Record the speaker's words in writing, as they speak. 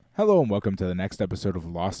Hello and welcome to the next episode of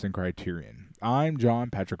Lost in Criterion. I'm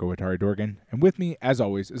John Patrick Owatari Dorgan, and with me, as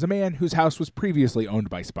always, is a man whose house was previously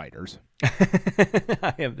owned by spiders.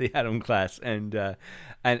 I am the Adam Class, and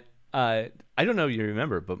I don't know if you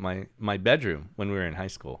remember, but my bedroom when we were in high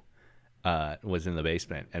school was in the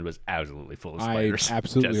basement and was absolutely full of spiders. I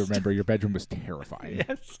absolutely remember your bedroom was terrifying.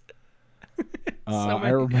 Yes. I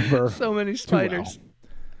remember so many spiders.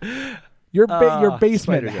 Your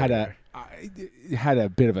basement had a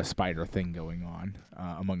bit of a spider thing going on,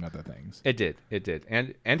 among other things. It did,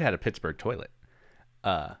 and had a Pittsburgh toilet,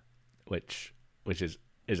 which is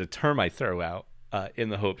a term I throw out in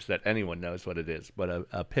the hopes that anyone knows what it is. But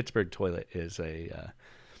a Pittsburgh toilet is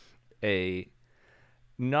a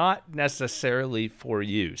not necessarily for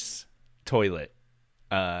use toilet,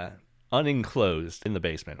 unenclosed in the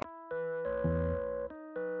basement.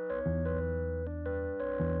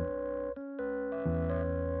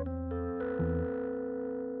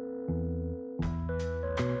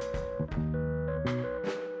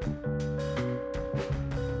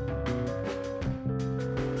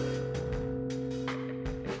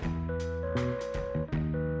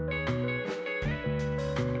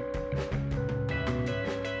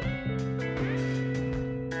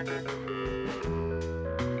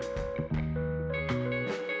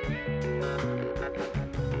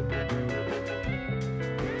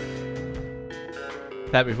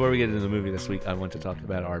 Pat, before we get into the movie this week, I want to talk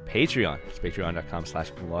about our Patreon. It's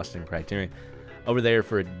patreon.com/LostInCriterion. Over there,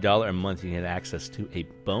 for $1 a month, you get access to a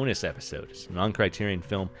bonus episode. It's a non-Criterion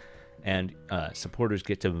film, and supporters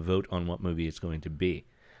get to vote on what movie it's going to be.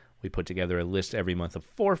 We put together a list every month of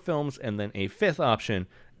 4 films, and then a 5th option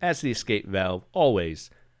as the escape valve, always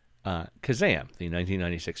Kazam, the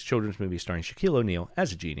 1996 children's movie starring Shaquille O'Neal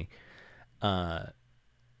as a genie.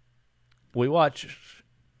 We watched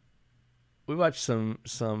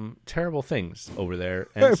some terrible things over there.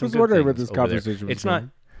 And I was wondering what this conversation was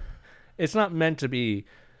going. It's not meant to be.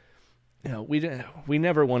 We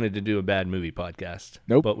never wanted to do a bad movie podcast.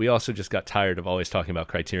 Nope. But we also just got tired of always talking about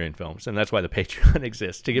Criterion films, and that's why the Patreon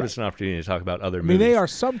exists, to give us an opportunity to talk about other movies. They are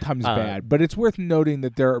sometimes bad, but it's worth noting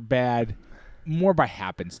that they're bad more by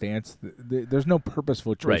happenstance. There's no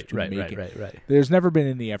purposeful choice to make it. Right. There's never been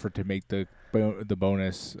any effort to make the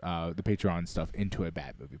bonus, the Patreon stuff into a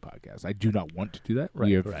bad movie podcast. I do not want to do that.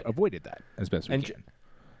 We have avoided that as best we can.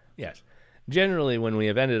 Yes. Generally, when we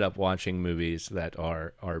have ended up watching movies that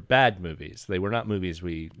are bad movies, they were not movies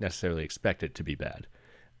we necessarily expected to be bad.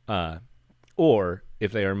 Or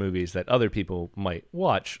if they are movies that other people might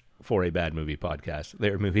watch for a bad movie podcast, they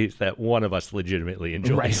are movies that one of us legitimately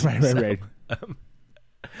enjoys. Right.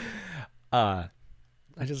 I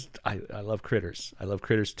love Critters. I love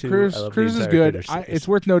Critters too. Critters is good. It's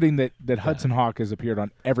worth noting that Hudson Hawk has appeared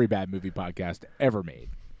on every bad movie podcast ever made.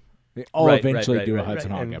 They all eventually do a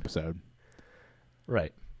Hudson Hawk episode.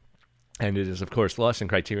 Right. And it is, of course, Lost in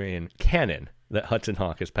Criterion canon that Hudson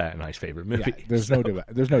Hawk is Pat and I's favorite movie. Yeah, there's no doubt.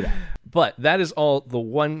 But that is all the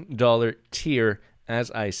 $1 tier.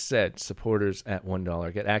 As I said, supporters at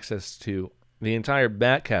 $1 get access to the entire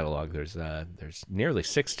back catalog. There's nearly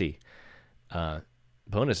 60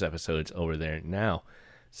 bonus episodes over there now.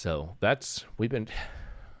 So at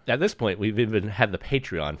this point, we've even had the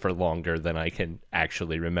Patreon for longer than I can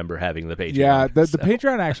actually remember having the Patreon. Yeah, the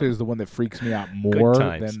Patreon actually is the one that freaks me out more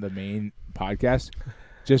than the main podcast.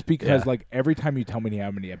 Just because every time you tell me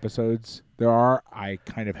how many episodes there are, I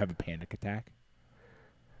kind of have a panic attack.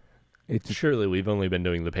 Surely we've only been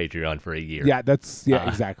doing the Patreon for a year. Yeah,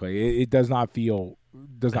 exactly. It does not feel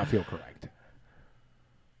correct.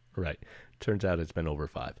 Right. Turns out it's been over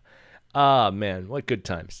 5. Ah, man, what good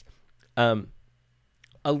times. A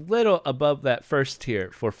little above that first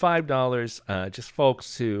tier for $5, just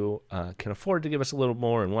folks who can afford to give us a little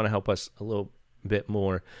more and want to help us a little bit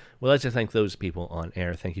more. We'd like to thank those people on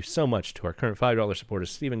air. Thank you so much to our current $5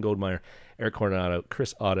 supporters, Stephen Goldmeyer, Eric Coronado,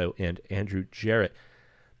 Chris Otto, and Andrew Jarrett.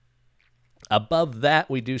 Above that,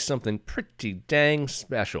 we do something pretty dang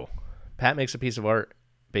special. Pat makes a piece of art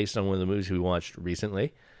based on one of the movies we watched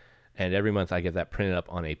recently, and every month I get that printed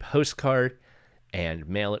up on a postcard and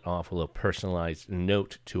mail it off with a little personalized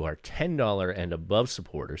note to our $10 and above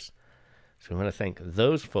supporters. So we want to thank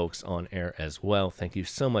those folks on air as well. Thank you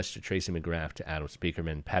so much to Tracy McGrath, to Adam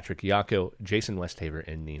Speakerman, Patrick Yako, Jason Westhaver,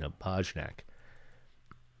 and Nina Bojnak.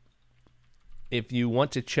 If you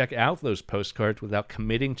want to check out those postcards without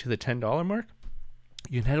committing to the $10 mark,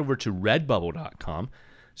 you can head over to redbubble.com,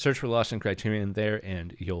 search for Lost in Criterion there,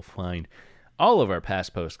 and you'll find all of our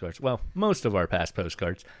past postcards. Well, most of our past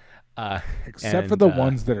postcards. Except for the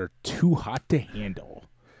ones that are too hot to handle.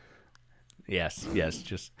 Yes,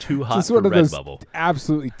 just too hot for Redbubble.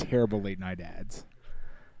 Absolutely terrible late night ads.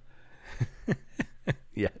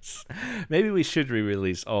 Yes. Maybe we should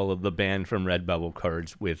re-release all of the banned from Redbubble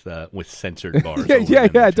cards with censored bars.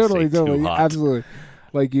 Totally, absolutely.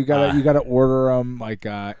 Like you gotta order them. Like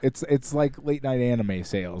it's like late night anime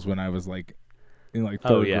sales when I was like in like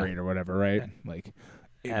third grade or whatever, right? Like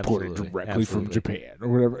imported directly from Japan or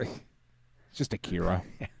whatever. It's just Akira.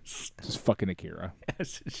 Yes. Just fucking Akira.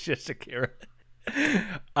 Yes, it's just Akira.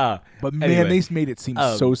 But man, anyway, they made it seem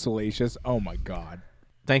so salacious. Oh my god.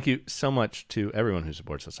 Thank you so much to everyone who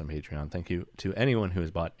supports us on Patreon. Thank you to anyone who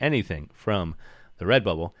has bought anything from the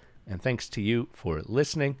Redbubble. And thanks to you for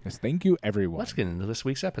listening. Yes, thank you, everyone. Let's get into this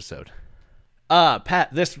week's episode. Pat,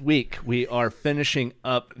 this week we are finishing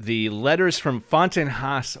up the Letters from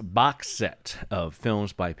Fontenhas box set of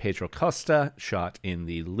films by Pedro Costa, shot in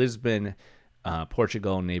the Lisbon,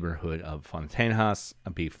 Portugal neighborhood of Fontenhas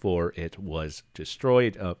before it was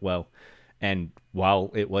destroyed. And while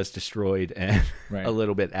it was destroyed and a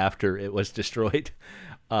little bit after it was destroyed,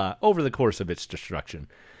 over the course of its destruction.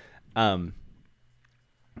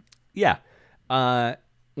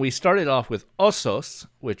 We started off with Ossos,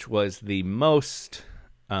 which was the most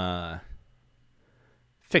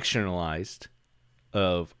fictionalized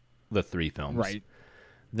of the three films. Right.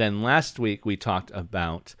 Then last week we talked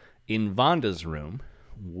about In Vanda's Room,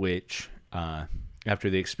 which, after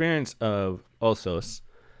the experience of Ossos,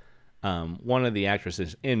 one of the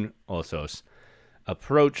actresses in Ossos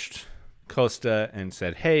approached Costa and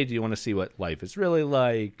said, "Hey, do you want to see what life is really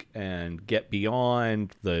like and get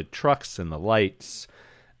beyond the trucks and the lights?"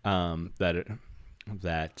 And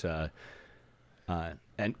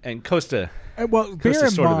Costa, well, bear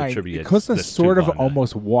in mind, Costa sort of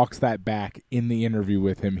almost walks that back in the interview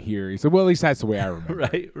with him here. He said, "Well, at least that's the way I remember."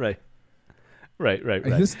 Right.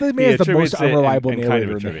 This man is the most unreliable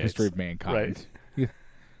narrator in the history of mankind.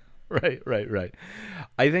 Right.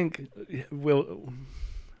 I think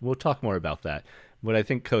we'll talk more about that. But I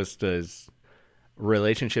think Costa's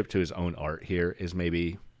relationship to his own art here is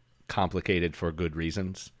maybe complicated for good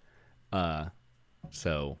reasons.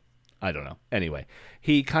 So I don't know. Anyway,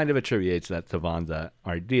 he kind of attributes that to Vanda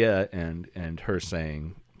Ardea and her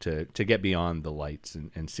saying to get beyond the lights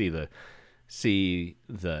and see the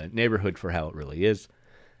neighborhood for how it really is.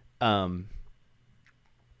 So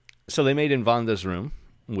they made In Vanda's Room,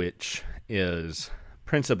 which is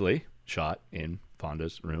principally shot in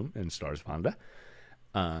Vanda's room and stars Vanda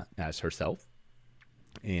as herself,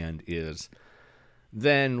 and is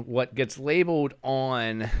then what gets labeled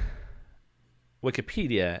on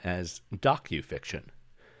Wikipedia as docufiction.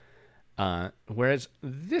 Whereas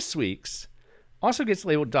this week's also gets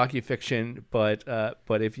labeled docufiction, but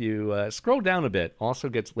if you scroll down a bit, also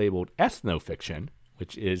gets labeled ethnofiction,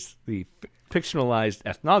 which is the fictionalized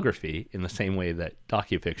ethnography in the same way that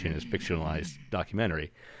docufiction is fictionalized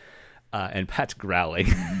documentary. And Pat's growling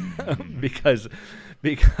because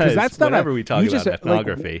that's whenever we talk about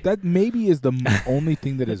ethnography, that maybe is the only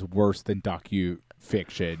thing that is worse than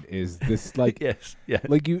docu-fiction is this, like, yes.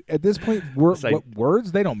 Like, you at this point,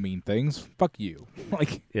 words, they don't mean things. Fuck you.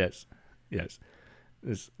 Like, yes.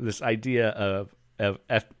 This idea of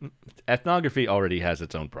ethnography already has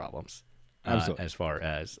its own problems. As far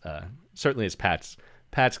as certainly as Pat's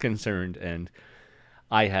concerned, and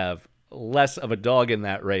I have less of a dog in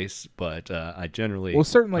that race, but I generally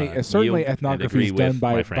certainly ethnography is done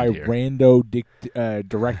by rando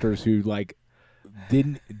directors who like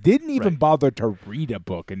didn't even bother to read a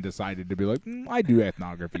book and decided to be like, I do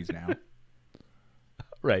ethnographies now.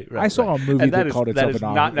 Right. I saw a movie that called itself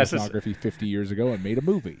ethnography 50 years ago and made a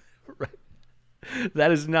movie. Right.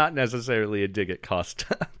 That is not necessarily a dig at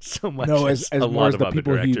Costa so much as a lot of other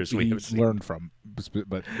directors we have seen. Learned from,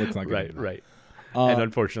 but let's not get into that. Right. And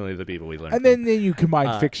unfortunately, the people we learned and from. then you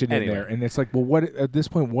combine fiction in there, and it's like, well, what at this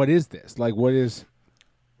point, what is this? Like, what is?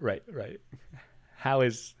 Right. How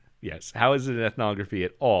is it ethnography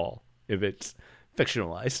at all if it's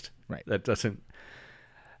fictionalized? Right. That doesn't.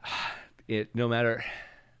 No matter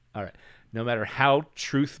how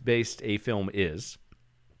truth-based a film is,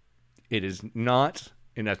 it is not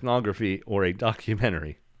an ethnography or a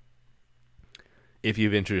documentary if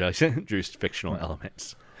you've introduced fictional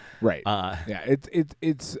elements. Right.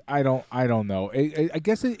 It's I don't know. I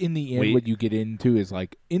guess in the end, what you get into is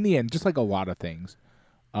like, in the end, just like a lot of things,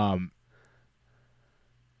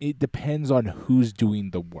 it depends on who's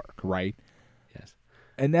doing the work, right? Yes.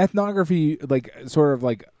 And ethnography, like, sort of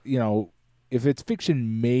like, you know, if it's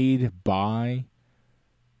fiction made by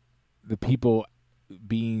the people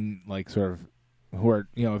being like sort of who are,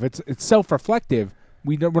 you know, if it's self-reflective,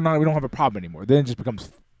 we don't have a problem anymore. Then it just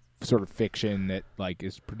becomes sort of fiction that like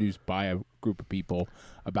is produced by a group of people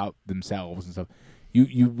about themselves and stuff.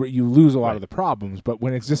 you lose a lot of the problems. But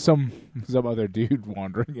when it's just some other dude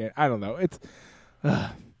wandering in, I don't know. It's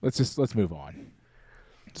let's move on.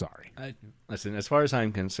 Sorry. Listen, as far as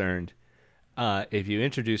I'm concerned, if you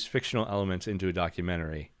introduce fictional elements into a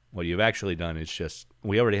documentary, what you've actually done is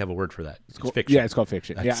we already have a word for that. It's fiction. Yeah, it's called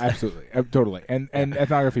fiction. Yeah, absolutely. Totally. And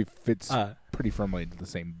ethnography fits pretty firmly into the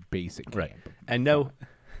same basic camp. Right. And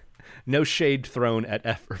no shade thrown at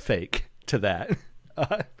F or fake to that.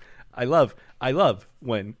 I love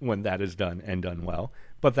when that is done and done well.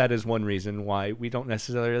 But that is one reason why we don't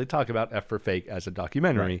necessarily talk about F for fake as a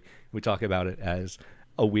documentary. Right. We talk about it as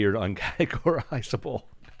a weird, uncategorizable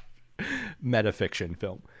metafiction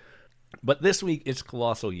film. But this week it's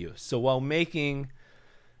Colossal Youth. So while making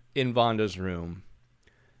In Vonda's Room,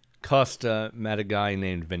 Costa met a guy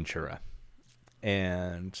named Ventura.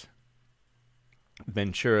 And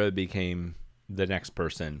Ventura became the next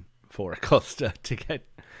person for Costa to get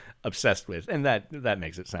obsessed with. And that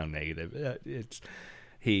makes it sound negative.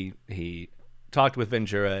 He talked with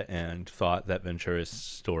Ventura and thought that Ventura's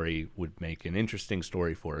story would make an interesting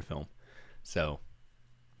story for a film. So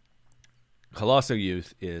Colossal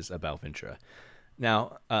Youth is about Ventura.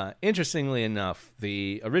 Now, interestingly enough,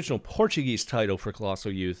 the original Portuguese title for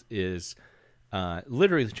Colossal Youth is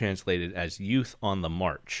literally translated as Youth on the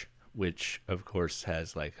March, which of course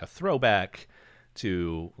has like a throwback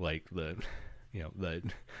to like the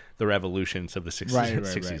revolutions of the 60s,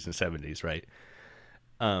 60s and 70s, right?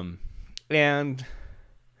 And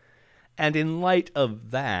in light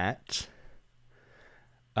of that,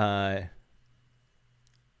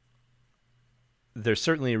 there's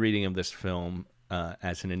certainly a reading of this film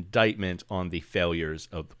as an indictment on the failures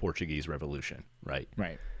of the Portuguese Revolution, right?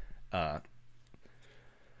 Right.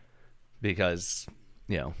 Because,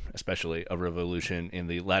 especially a revolution in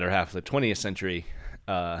the latter half of the 20th century,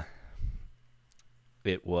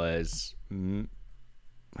 it's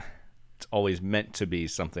always meant to be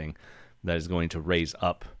something that is going to raise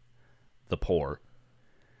up the poor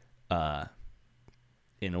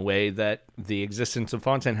in a way that the existence of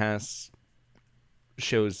Fontainebleau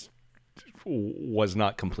shows was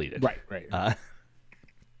not completed. Right.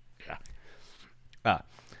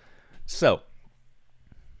 So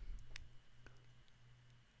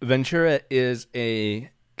Ventura is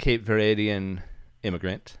a Cape Verdean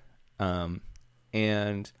immigrant,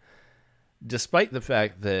 and despite the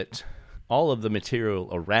fact that all of the material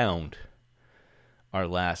around our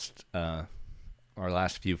last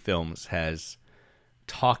few films has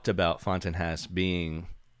talked about Fontainebleau being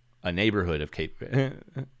a neighborhood of Cape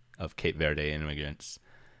Verde immigrants,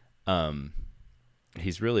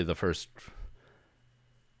 he's really the first.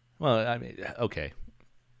 Well, I mean, okay.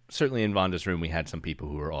 Certainly in Vonda's Room, we had some people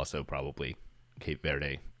who were also probably Cape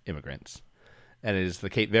Verde immigrants. And it is the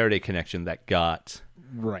Cape Verde connection that got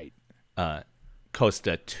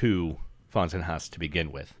Costa to Fontainebleau to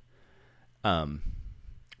begin with.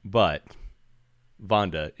 But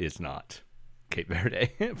Vonda is not Cape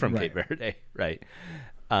Verde, from Cape Verde, right?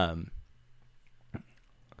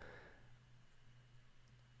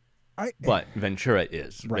 But Ventura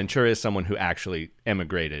is. Right. Ventura is someone who actually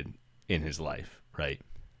emigrated in his life, right?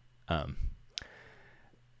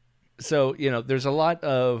 So, there's a lot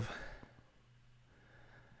of...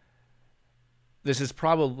 This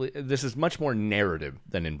is much more narrative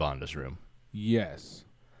than in Vonda's Room. Yes.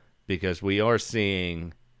 Because we are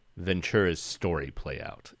seeing Ventura's story play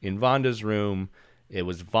out. In Vonda's Room, it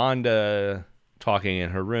was Vonda talking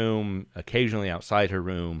in her room, occasionally outside her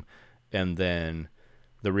room, and then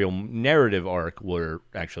the real narrative arc were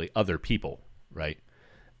actually other people, right?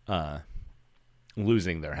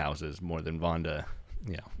 Losing their houses more than Vonda,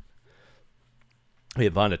 We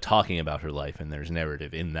have Vonda talking about her life, and there's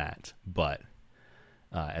narrative in that. But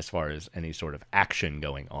as far as any sort of action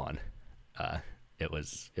going on, it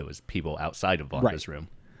was people outside of Vonda's room.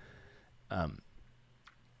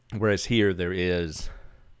 Whereas here there is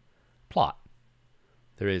plot.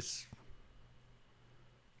 There is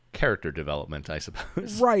character development, I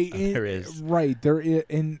suppose. Right. There is. Right. There is.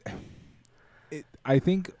 And I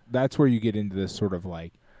think that's where you get into this sort of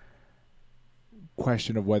like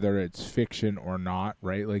question of whether it's fiction or not,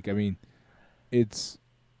 right? Like, I mean, it's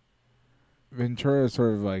Ventura is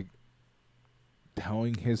sort of like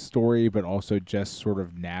telling his story, but also just sort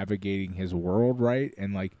of navigating his world, right?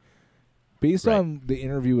 And like, based on the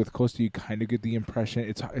interview with Costa, you kind of get the impression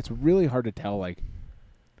it's really hard to tell like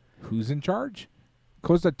who's in charge.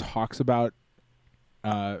 Costa talks about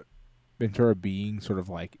Ventura being sort of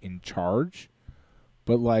like in charge,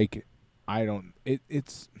 but like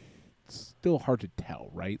it's still hard to tell,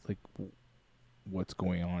 right? Like what's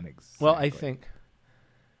going on exactly. Well, I think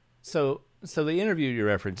So the interview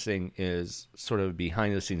you're referencing is sort of a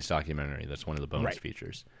behind-the-scenes documentary. That's one of the bonus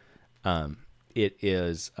features. It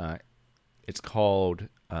is. It's called.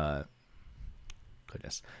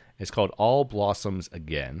 It's called All Blossoms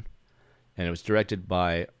Again, and it was directed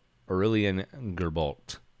by Aurélien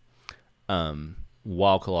Gerbault.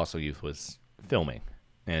 While Colossal Youth was filming,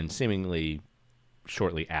 and seemingly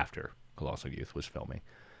shortly after Colossal Youth was filming,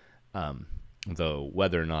 though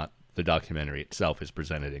whether or not the documentary itself is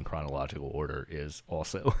presented in chronological order is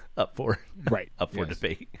also up for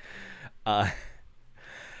debate.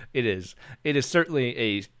 It is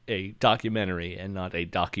certainly a documentary and not a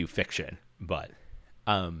docu-fiction, but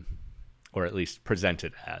or at least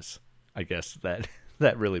presented as. I guess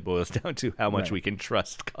that really boils down to how much we can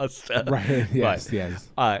trust Costa. Right. Yes. But, yes.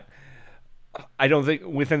 I don't think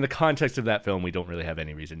within the context of that film we don't really have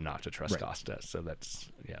any reason not to trust Costa. So that's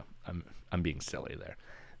I'm being silly there.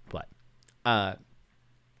 But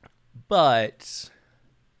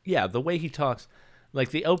yeah, the way he talks,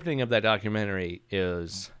 like the opening of that documentary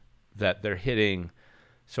is that they're hitting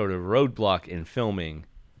sort of roadblock in filming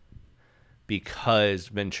because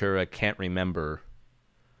Ventura can't remember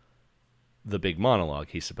the big monologue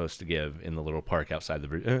he's supposed to give in the little park outside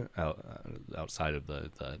outside of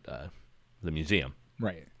the museum.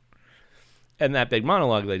 Right. And that big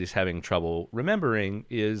monologue that he's having trouble remembering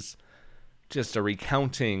is just a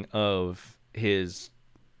recounting of his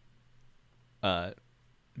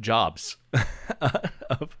jobs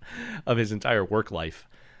of his entire work life,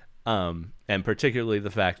 and particularly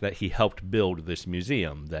the fact that he helped build this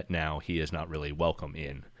museum that now he is not really welcome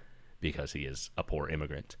in because he is a poor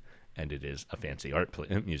immigrant and it is a fancy art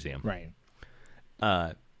museum. Right.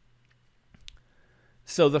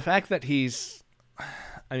 So the fact that he's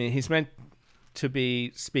meant to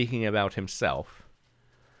be speaking about himself,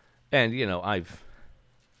 and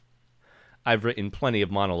I've written plenty of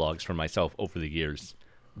monologues for myself over the years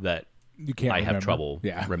that have trouble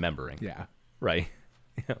remembering. Yeah. Right.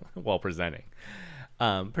 While presenting.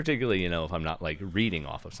 Particularly, if I'm not like reading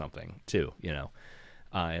off of something too,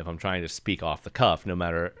 if I'm trying to speak off the cuff, no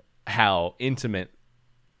matter how intimate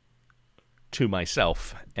to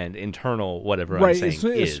myself and internal whatever I'm saying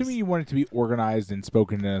is. Assuming you want it to be organized and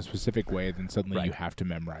spoken in a specific way, then suddenly you have to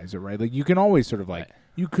memorize it, right? Like you can always sort of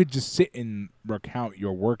you could just sit and recount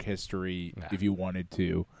your work history if you wanted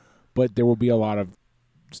to, but there will be a lot of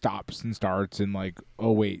stops and starts and like,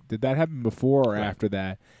 oh wait, did that happen before or after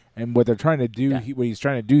that? And what they're trying to do, what he's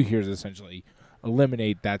trying to do here is essentially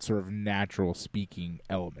eliminate that sort of natural speaking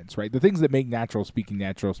elements, right? The things that make natural speaking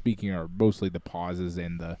are mostly the pauses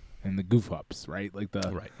and the goof ups, right? Like the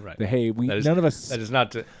none of us. That is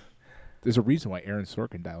not. There's a reason why Aaron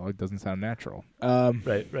Sorkin dialogue doesn't sound natural.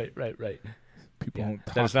 Right. People don't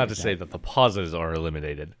talk. That's not to say that the pauses are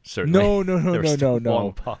eliminated. Certainly, no.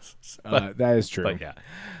 Long pauses. That is true.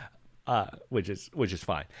 But which is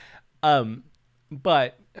fine.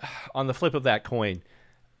 But on the flip of that coin,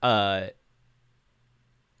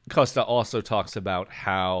 Costa also talks about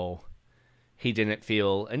how he didn't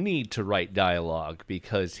feel a need to write dialogue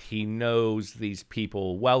because he knows these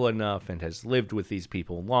people well enough and has lived with these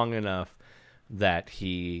people long enough that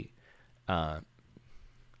he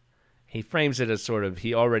frames it as sort of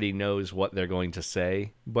he already knows what they're going to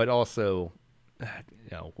say, but also,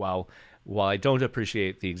 while I don't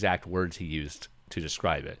appreciate the exact words he used to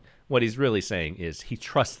describe it, what he's really saying is he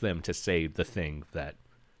trusts them to say the thing that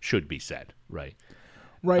should be said, right?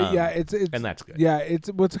 Right, it's and that's good. Yeah,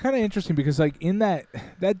 it's what's kind of interesting because like in that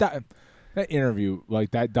interview,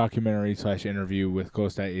 like that documentary / interview with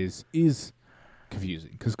Costa is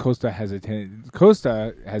confusing because Costa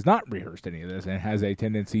has not rehearsed any of this and has a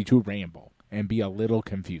tendency to ramble and be a little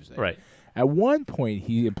confusing. Right. At one point,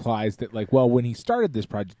 he implies that like, well, when he started this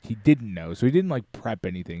project, he didn't know, so he didn't like prep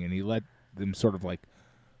anything, and he let them sort of like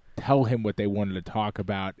tell him what they wanted to talk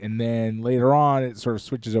about, and then later on it sort of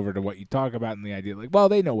switches over to what you talk about and the idea like, well,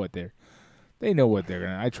 they know what they're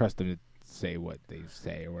gonna, I trust them to say what they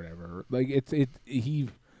say or whatever. Like he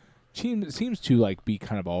seems to like be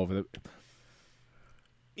kind of all over the.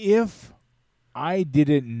 If I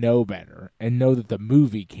didn't know better and know that the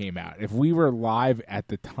movie came out, if we were live at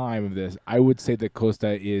the time of this, I would say that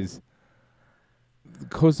Costa's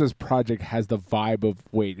project has the vibe of,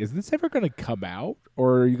 wait, is this ever going to come out?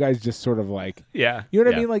 Or are you guys just sort of like, you know what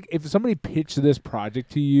I mean? Like if somebody pitched this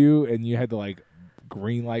project to you and you had to like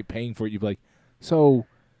green light paying for it, you'd be like, so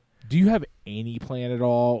do you have any plan at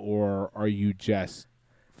all? Or are you just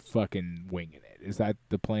fucking winging it? Is that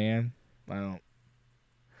the plan? I don't.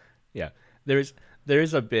 Yeah. There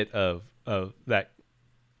is a bit of that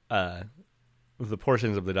the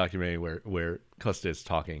portions of the documentary where Costa is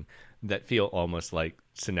talking that feel almost like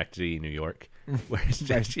Synecdoche, New York, where it's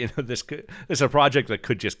just this is a project that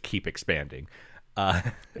could just keep expanding.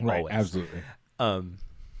 Right, always. absolutely.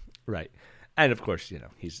 Right. And of course,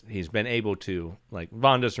 he's been able to, like,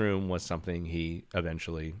 Vonda's Room was something he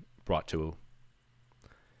eventually brought to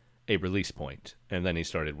a release point, and then he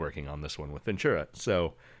started working on this one with Ventura.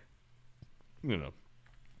 So,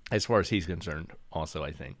 as far as he's concerned, also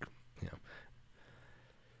I think,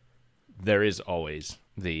 there is always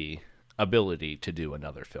the ability to do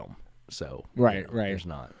another film. So right. There's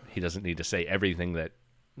not. He doesn't need to say everything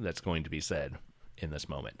that's going to be said in this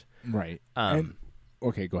moment. Right.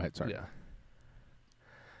 Okay, go ahead. Sorry.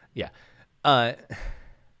 Yeah. I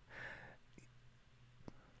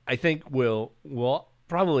think we'll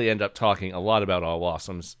probably end up talking a lot about All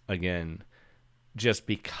Awesomes again, just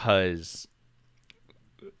because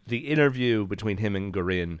the interview between him and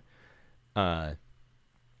Gorin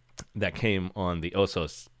that came on the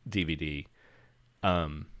Osos DVD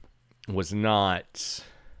was not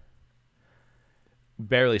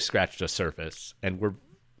barely scratched the surface, and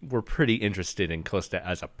we're pretty interested in Costa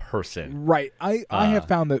as a person. Right. I have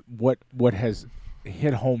found that what has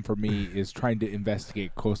hit home for me is trying to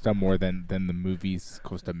investigate Costa more than the movies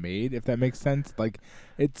Costa made, if that makes sense. Like,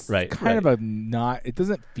 it's kind of it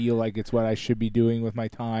doesn't feel like it's what I should be doing with my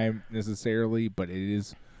time necessarily, but it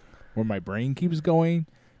is where my brain keeps going,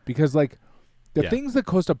 because like the things that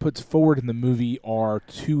Costa puts forward in the movie are,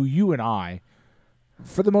 to you and I,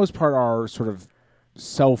 for the most part, are sort of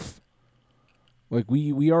self, like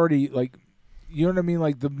we already, like, you know what I mean?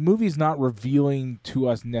 Like, the movie's not revealing to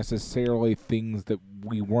us necessarily things that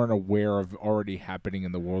we weren't aware of already happening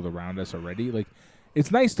in the world around us already. Like, it's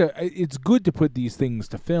good to put these things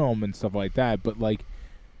to film and stuff like that, but like,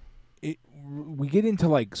 we get into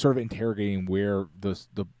like sort of interrogating where the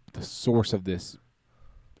source of this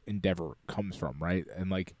endeavor comes from, right? And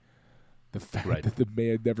like the fact that the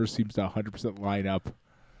man never seems to 100% line up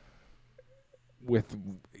with,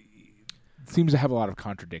 seems to have a lot of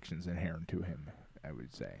contradictions inherent to him, I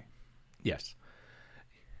would say. Yes.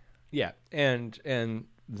 Yeah, and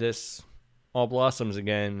this All Blossoms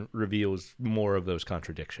again reveals more of those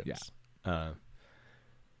contradictions. Yeah.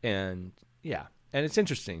 And it's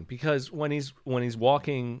interesting because when he's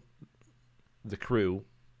walking the crew,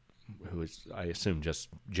 who is, I assume,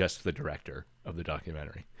 just the director of the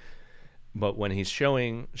documentary, but when he's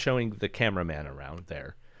showing the cameraman around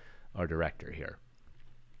there, our director here,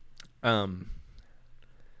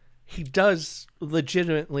 he does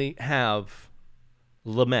legitimately have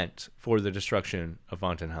lament for the destruction of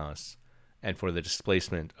Fountain House and for the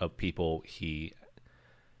displacement of people he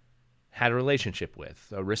had a relationship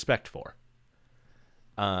with, a respect for.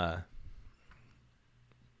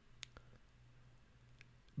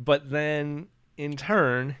 But then, in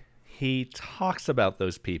turn, he talks about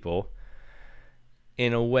those people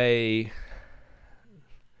in a way,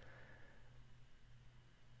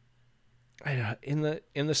 in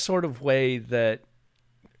the sort of way that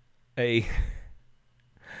an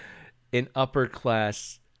upper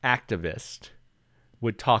class activist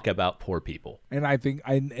would talk about poor people. And I think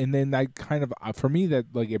and then I kind of, for me, that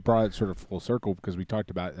like it brought it sort of full circle, because we talked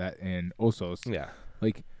about that in Osos. Yeah,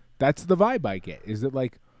 like that's the vibe I get. Is it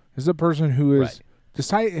like, this is a person who is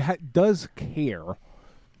does care,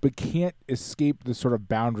 but can't escape the sort of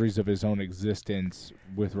boundaries of his own existence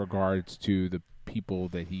with regards to the people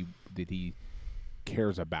that he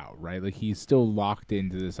cares about, right? Like, he's still locked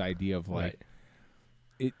into this idea of like,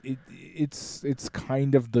 it's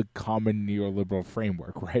kind of the common neoliberal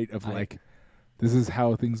framework, right? Of like, this is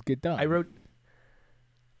how things get done.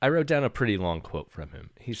 I wrote down a pretty long quote from him.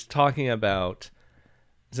 He's talking about,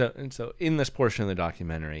 so in this portion of the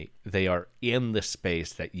documentary, they are in the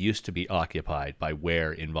space that used to be occupied by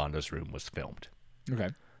where In Vonda's Room was filmed. Okay.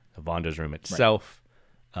 The Vonda's Room itself,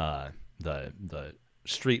 the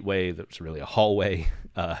streetway that's really a hallway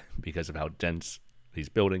because of how dense these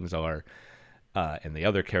buildings are, and the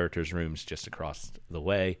other characters' rooms just across the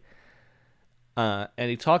way. And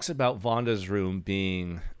he talks about Vonda's Room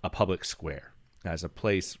being a public square, as a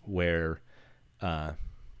place where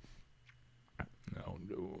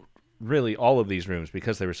really all of these rooms,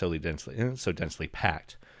 because they were so densely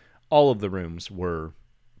packed, all of the rooms were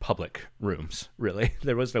public rooms, really.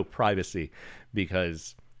 There was no privacy,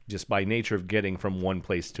 because just by nature of getting from one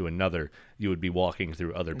place to another, you would be walking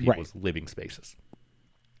through other people's living spaces.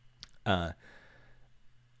 But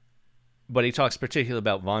he talks particularly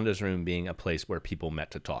about Vonda's Room being a place where people met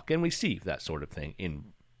to talk. And we see that sort of thing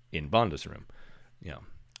in Vonda's Room.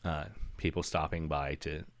 People stopping by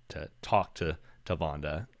to talk to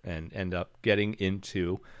Vonda and end up getting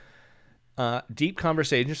into deep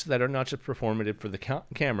conversations that are not just performative for the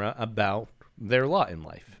camera about their lot in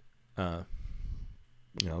life.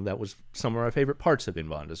 That was some of our favorite parts of In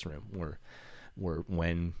Vonda's Room were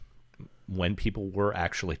when people were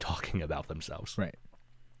actually talking about themselves. Right.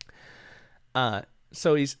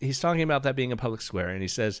 So he's talking about that being a public square, and he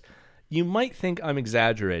says, "You might think I'm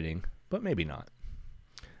exaggerating, but maybe not.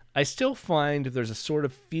 I still find there's a sort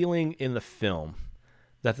of feeling in the film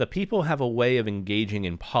that the people have a way of engaging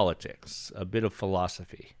in politics, a bit of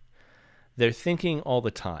philosophy. They're thinking all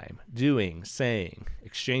the time, doing, saying,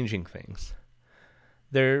 exchanging things.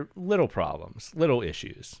 They're little problems, little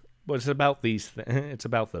issues, but it's about it's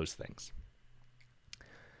about those things."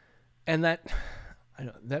 And that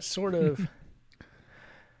sort of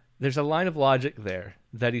there's a line of logic there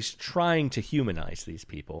that he's trying to humanize these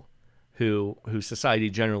people who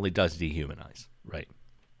society generally does dehumanize, right?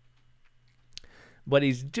 But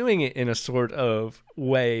he's doing it in a sort of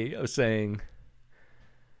way of saying,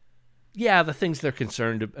 yeah, the things they're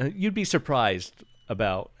concerned about, you'd be surprised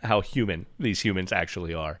about how human these humans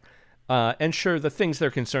actually are. And sure, the things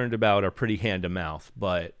they're concerned about are pretty hand to mouth,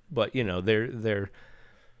 but they're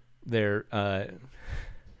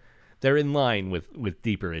in line with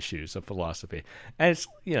deeper issues of philosophy. And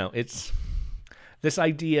it's this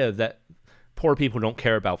idea that poor people don't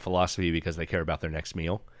care about philosophy because they care about their next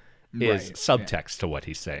meal is subtext to what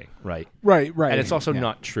he's saying, right? Right. And it's also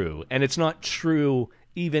not true. And it's not true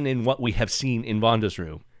even in what we have seen in Vonda's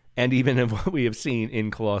Room, and even in what we have seen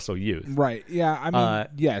in Colossal Youth. Right. Yeah. I mean,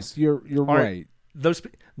 yes, you're right.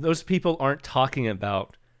 Those people aren't talking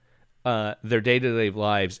about their day-to-day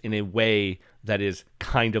lives in a way that is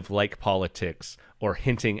kind of like politics or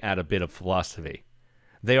hinting at a bit of philosophy.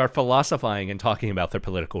 They are philosophizing and talking about their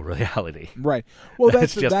political reality. Right. Well,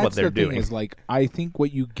 that's just what they're doing. Is like, I think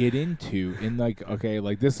what you get into in like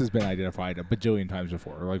this has been identified a bajillion times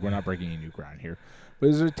before. Like, we're not breaking any new ground here,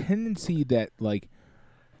 but there's a tendency that like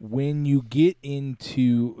when you get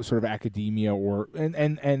into sort of academia or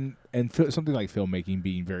and something like filmmaking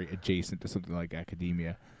being very adjacent to something like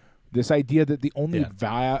academia, this idea that the only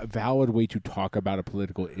valid way to talk about a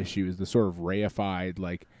political issue is the sort of reified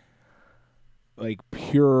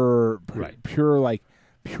pure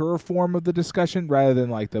form of the discussion rather than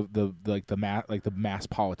like the mass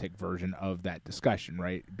politic version of that discussion,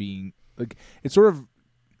 right? Being like, it sort of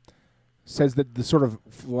says that the sort of,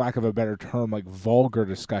 for lack of a better term, like vulgar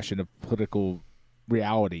discussion of political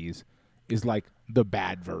realities is like the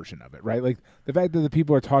bad version of it, right? Like the fact that the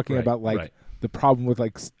people are talking about the problem with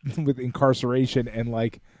with incarceration and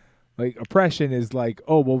like oppression is like,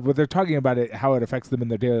 oh, well, but they're talking about it, how it affects them in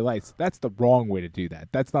their daily lives. That's the wrong way to do that.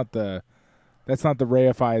 That's not the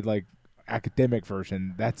reified like academic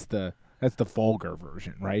version. That's the vulgar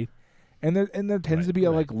version, right? And there tends to be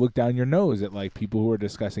a like look down your nose at like people who are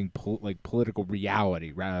discussing political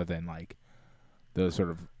reality rather than like the sort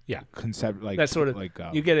of concept like that sort of like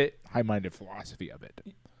you get it, high-minded philosophy of it.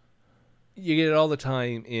 You get it all the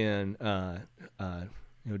time in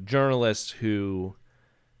journalists who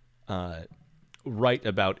write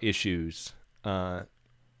about issues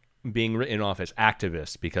being written off as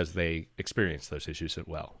activists because they experience those issues as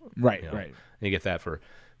well. Right. And you get that for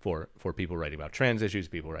people writing about trans issues,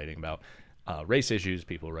 people writing about race issues,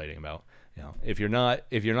 people writing about if you're not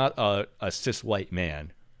a cis white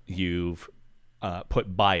man, you've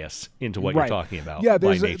put bias into what you're talking about. Yeah,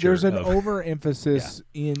 there's an overemphasis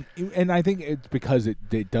in, and I think it's because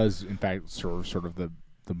it does in fact serve sort of the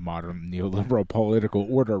modern neoliberal political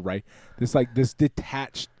order, right? This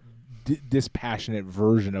detached, dispassionate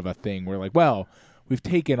version of a thing where like, well, we've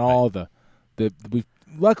taken all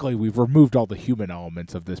luckily we've removed all the human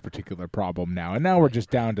elements of this particular problem now, and now we're just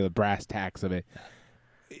down to the brass tacks of it.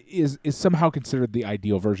 Is somehow considered the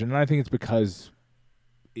ideal version, and I think it's because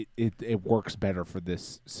it works better for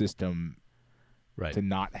this system to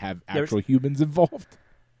not have actual humans involved.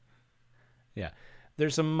 Yeah.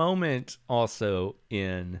 There's a moment also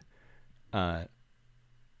in the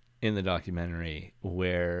documentary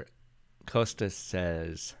where Costas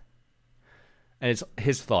says, and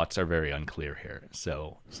his thoughts are very unclear here.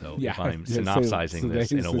 So if I'm synopsizing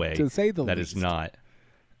this in a way that is not,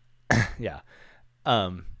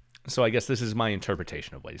 so I guess this is my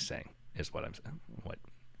interpretation of what he's saying is what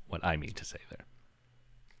I mean to say there.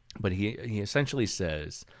 But he essentially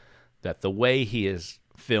says that the way he has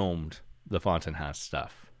filmed the Fountainhouse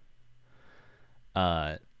stuff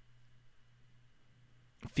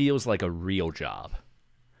feels like a real job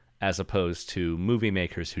as opposed to movie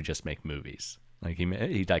makers who just make movies. Like he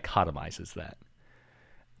dichotomizes that.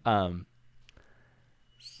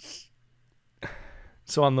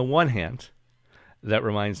 So on the one hand, that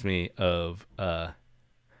reminds me of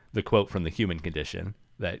the quote from The Human Condition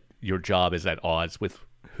that your job is at odds with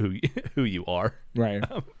who you are. Right.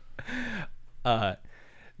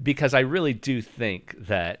 Because I really do think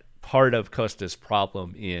that part of Costa's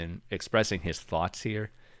problem in expressing his thoughts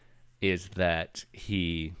here is that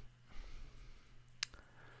he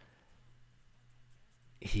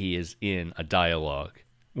is in a dialogue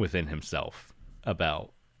within himself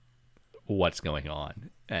about what's going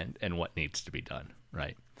on and what needs to be done,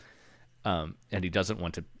 right? And he doesn't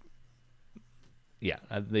want to. Yeah,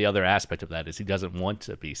 the other aspect of that is he doesn't want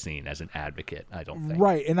to be seen as an advocate. I don't think.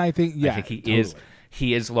 Right, and I think I think he totally.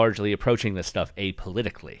 He is largely approaching this stuff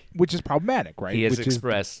apolitically, which is problematic, right? He has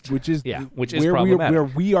expressed, which is where problematic. Where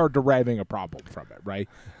we are deriving a problem from it, right?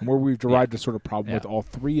 And where we've derived a sort of problem with all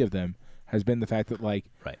three of them has been the fact that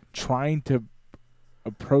trying to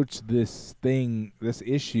approach this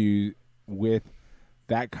issue with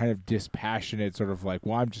that kind of dispassionate sort of like,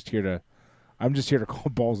 well, I'm just here to call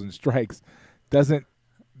balls and strikes, doesn't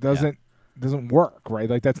work, right?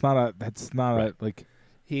 Like that's not a like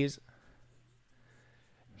he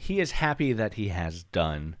is happy that he has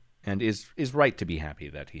done and is right to be happy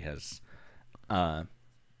that he has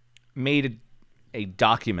made a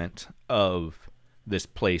document of this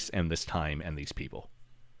place and this time and these people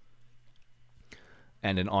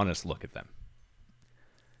and an honest look at them.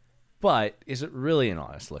 But is it really an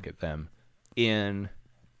honest look at them in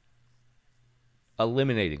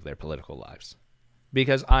eliminating their political lives?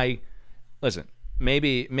 Because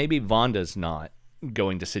maybe Vonda's not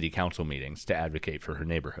going to city council meetings to advocate for her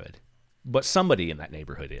neighborhood, but somebody in that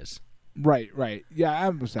neighborhood is. Right. Yeah,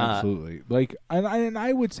 absolutely. And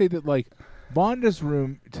I would say that like Vonda's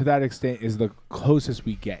room to that extent is the closest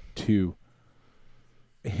we get to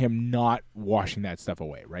him not washing that stuff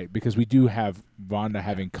away, right? Because we do have Vonda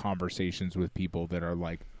having conversations with people that are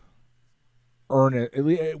like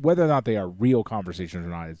whether or not they are real conversations or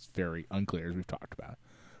not, it's very unclear, as we've talked about,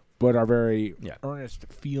 but are very earnest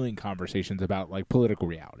feeling conversations about like political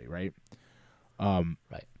reality, right?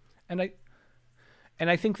 Right. And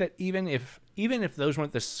I think that even if those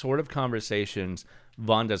weren't the sort of conversations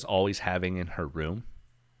Vonda's always having in her room,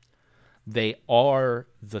 they are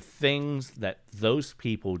the things that those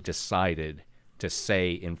people decided to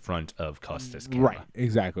say in front of Costa's camera. Right,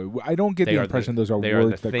 exactly. I don't get the impression those are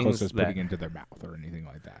words that Costa's putting into their mouth or anything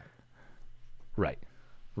like that. Right.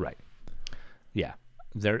 Yeah.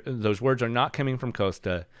 Those words are not coming from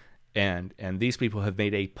Costa, and these people have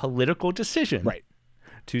made a political decision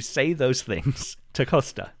to say those things to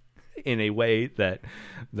Costa in a way that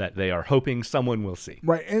they are hoping someone will see.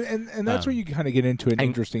 Right, and that's where you kind of get into an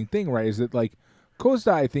interesting thing, right? Is that like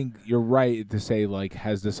Costa, I think you're right to say like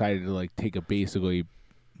has decided to like take a basically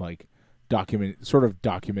like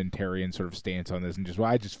documentarian sort of stance on this and just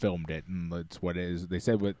I just filmed it and that's what it is. They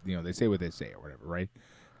said what they say what they say or whatever, right?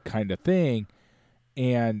 Kind of thing.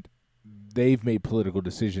 And they've made political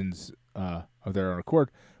decisions of their own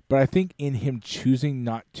accord. But I think in him choosing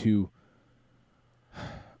not to,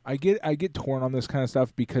 I get torn on this kind of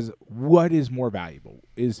stuff because what is more valuable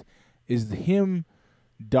is him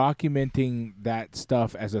documenting that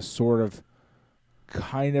stuff as a sort of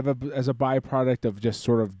kind of as a byproduct of just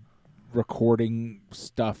sort of recording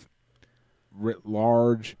stuff writ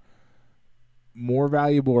large more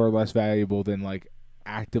valuable or less valuable than like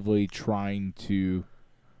actively trying to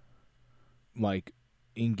like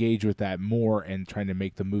engage with that more and trying to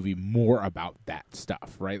make the movie more about that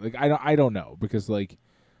stuff, right? Like I don't know because like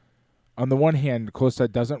on the one hand Costa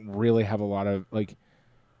doesn't really have a lot of like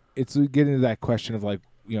it's getting to that question of like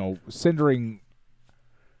centering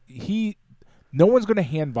no one's going to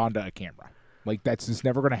hand Vonda a camera. Like that's just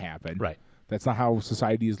never going to happen. Right. That's not how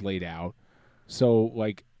society is laid out. So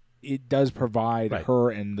like it does provide her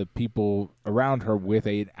and the people around her with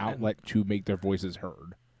an outlet to make their voices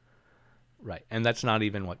heard. Right. And that's not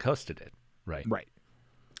even what Costa did. Right. Right.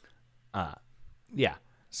 Yeah.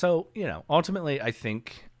 So, ultimately I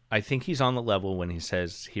think he's on the level when he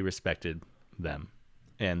says he respected them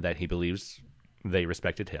and that he believes they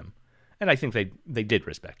respected him. And I think they did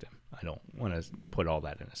respect him. I don't want to put all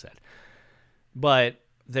that in his head. But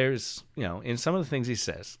there's, in some of the things he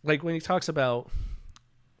says, like when he talks about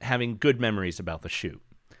having good memories about the shoot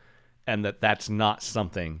and that's not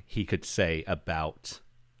something he could say about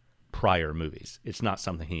prior movies. It's not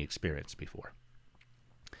something he experienced before.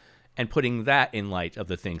 And putting that in light of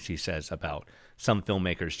the things he says about some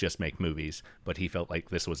filmmakers just make movies, but he felt like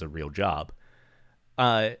this was a real job.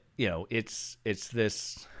 It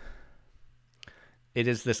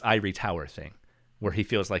is this ivory tower thing where he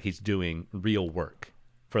feels like he's doing real work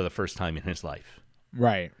for the first time in his life.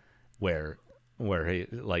 Right. Where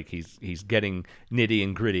he's getting nitty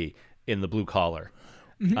and gritty in the blue collar.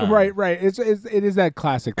 Right. It is that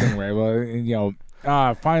classic thing, right?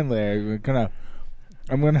 Well, finally,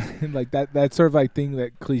 I'm gonna like that sort of like thing,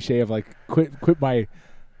 that cliche of like quit my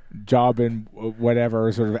job in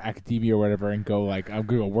whatever sort of academia or whatever, and go like I'm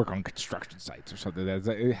gonna go work on construction sites or something.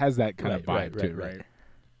 It has that kind of vibe too, right?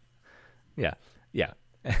 Yeah.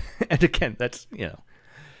 And again, that's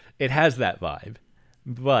it has that vibe,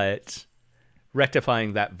 but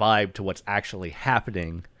rectifying that vibe to what's actually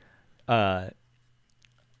happening, I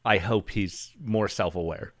hope he's more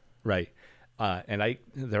self-aware, right? And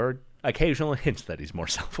there are occasional hints that he's more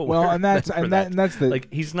self-aware. Well, and that's the like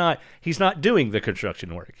he's not doing the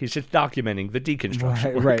construction work. He's just documenting the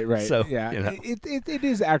deconstruction work. Right. So yeah, it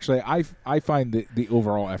is actually. I find the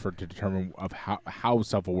overall effort to determine of how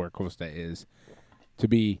self-aware Costa is to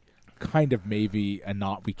be kind of maybe a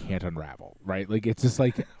knot we can't unravel, right? Like it's just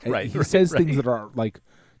like he says things that are like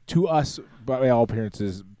to us, by all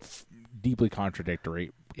appearances, deeply contradictory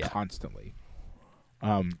constantly.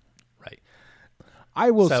 Right. I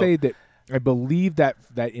will say that I believe that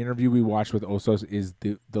interview we watched with Ossoz is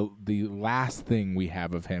the last thing we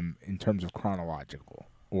have of him in terms of chronological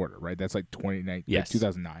order, right? That's like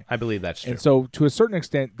 2009. I believe that's true. And so to a certain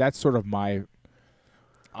extent, that's sort of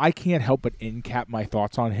I can't help but cap my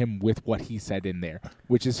thoughts on him with what he said in there,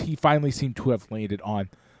 which is he finally seemed to have landed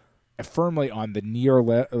firmly on the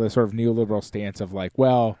sort of neoliberal stance of like,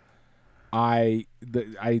 well, I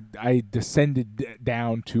descended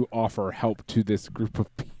down to offer help to this group of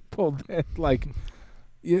people that like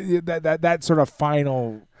that sort of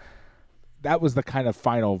final. That was the kind of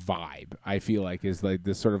final vibe I feel like is like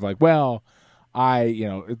this sort of like, well,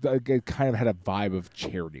 it kind of had a vibe of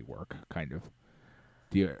charity work, kind of.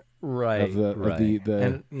 Right.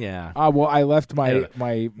 Well, I left I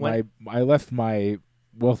left my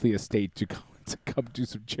wealthy estate to come do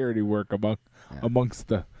some charity work amongst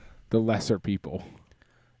the lesser people.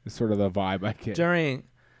 It's sort of the vibe I get.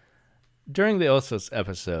 During the Ossoz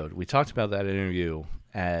episode, we talked about that interview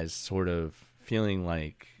as sort of feeling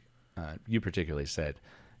like you particularly said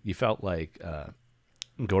you felt like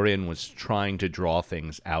Gorin was trying to draw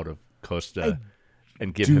things out of Costa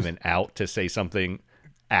and give him an out to say something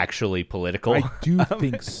actually political. I do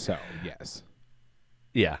think so, yes.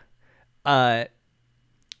 Yeah.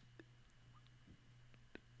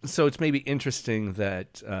 So it's maybe interesting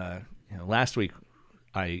that last week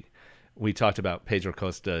we talked about Pedro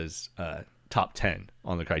Costa's top 10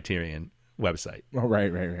 on the Criterion website. Oh,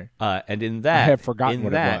 right. And in that, I have forgotten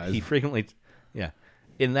what it was. he frequently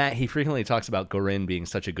talks about Gorin being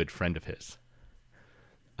such a good friend of his.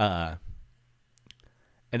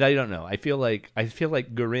 And I don't know. I feel like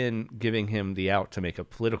Gorin giving him the out to make a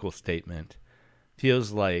political statement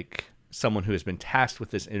feels like someone who has been tasked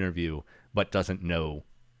with this interview but doesn't know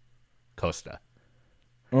Costa.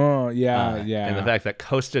 Oh, yeah. And the fact that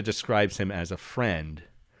Costa describes him as a friend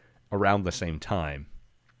around the same time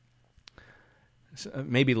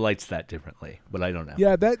maybe lights that differently, but I don't know.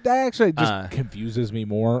 Yeah, that actually just confuses me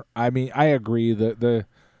more. I mean, I agree that the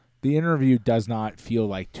interview does not feel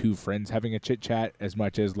like two friends having a chit chat as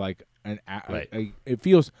much as like it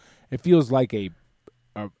feels like an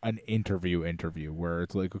interview where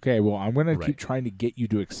it's like, okay, well, I'm gonna keep trying to get you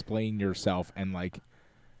to explain yourself and like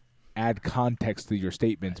add context to your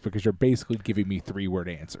statements because you're basically giving me 3-word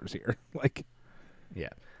answers here. Like, yeah.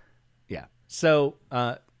 So,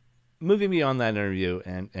 moving beyond that interview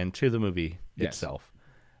and to the movie itself,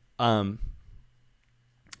 it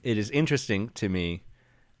is interesting to me.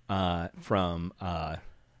 From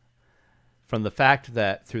the fact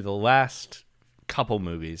that through the last couple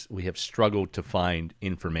movies, we have struggled to find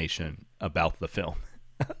information about the film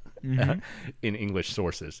in English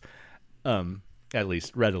sources, at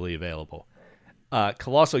least readily available.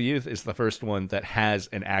 Colossal Youth is the first one that has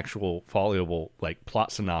an actual voluble like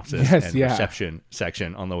plot synopsis and reception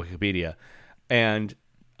section on the Wikipedia, and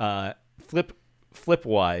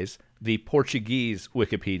flipwise. The Portuguese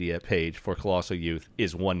Wikipedia page for Colossal Youth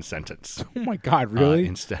is one sentence. Oh my God, really?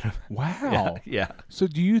 Instead of wow, yeah. So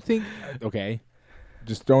do you think? Okay,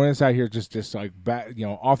 just throwing this out here, just like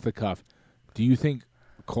off the cuff. Do you think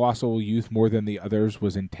Colossal Youth more than the others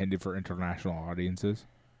was intended for international audiences?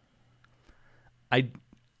 I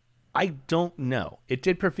don't know. It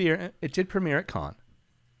did premiere at Cannes.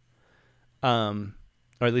 Or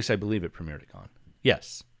at least I believe it premiered at Cannes.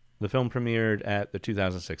 Yes. The film premiered at the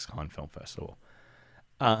 2006 Cannes Film Festival.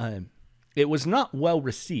 It was not well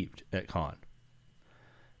received at Cannes.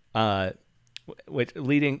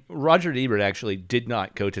 Roger Ebert actually did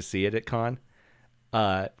not go to see it at Cannes.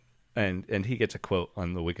 And he gets a quote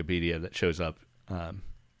on the Wikipedia that shows up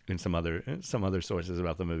in some other sources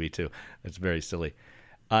about the movie too. It's very silly.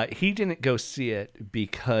 He didn't go see it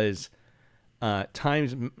because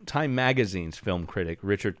Time Magazine's film critic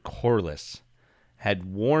Richard Corliss had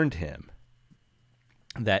warned him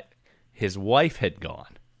that his wife had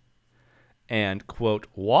gone and, quote,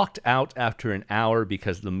 walked out after an hour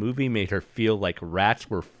because the movie made her feel like rats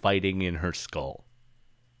were fighting in her skull.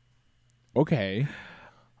 Okay.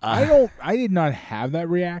 I did not have that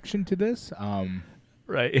reaction to this.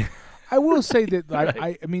 Right. I will say that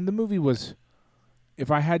Right. I mean the movie was,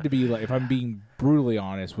 if I had to be like, if I'm being brutally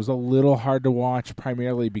honest, was a little hard to watch,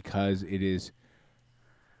 primarily because it is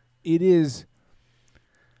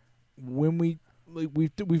when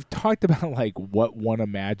we've talked about like what one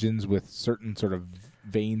imagines with certain sort of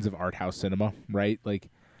veins of art house cinema, right? Like,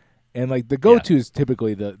 and like the go-to is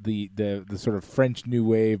typically the sort of French New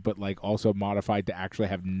Wave, but like also modified to actually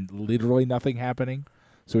have literally nothing happening.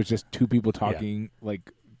 So it's just two people talking,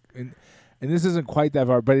 like, and this isn't quite that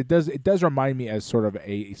far, but it does remind me as sort of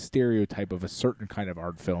a stereotype of a certain kind of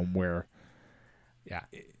art film where,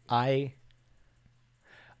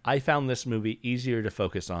 I found this movie easier to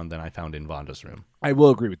focus on than I found In Vonda's Room. I will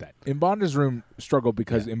agree with that. In Vonda's Room struggled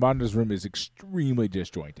because In Vonda's Room is extremely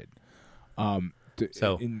disjointed. In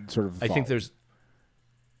sort of I think there's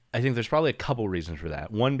probably a couple reasons for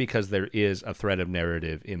that. One, because there is a thread of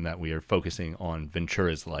narrative in that we are focusing on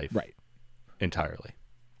Ventura's life entirely.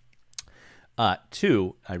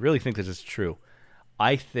 Two, I really think this is true.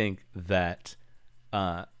 I think that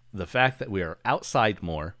the fact that we are outside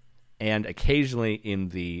more and occasionally in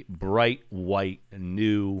the bright white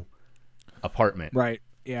new apartment. Right.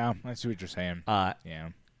 Yeah, I see what you're saying.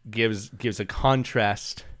 Gives a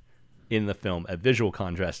contrast in the film, a visual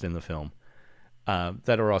contrast in the film,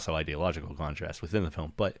 that are also ideological contrasts within the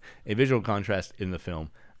film, but a visual contrast in the film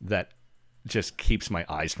that just keeps my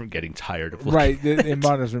eyes from getting tired of looking. Right. In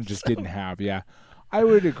Vonda's Room just didn't have. Yeah, I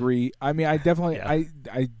would agree. I mean, I definitely,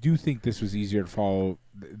 I do think this was easier to follow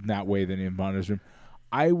in that way than In Vonda's Room.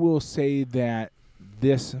 I will say that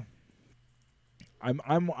this,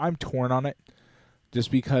 I'm torn on it,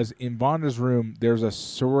 just because in Vonda's Room there's a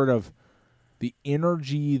sort of the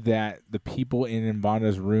energy that the people in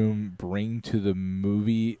Vonda's Room bring to the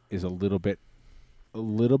movie is a little bit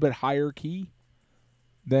higher key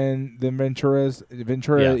than Ventura's.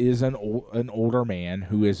 Ventura is an older man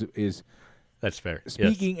who is that's fair,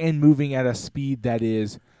 speaking and moving at a speed that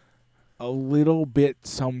is a little bit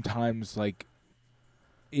sometimes like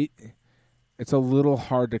it's a little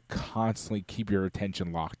hard to constantly keep your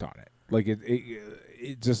attention locked on it. Like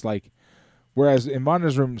it just like, whereas In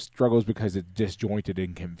Vonda's Room struggles because it's disjointed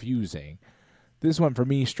and confusing. This one for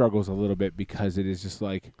me struggles a little bit because it is just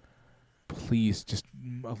like, please, just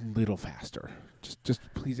a little faster. Just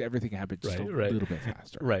please, everything happen just a little bit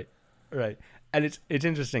faster. Right. And it's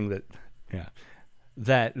interesting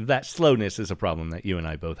that slowness is a problem that you and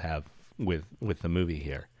I both have with the movie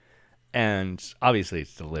here. And obviously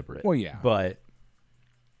it's deliberate. Well, yeah. But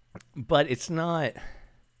it's not.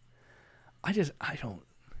 I don't.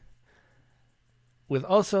 With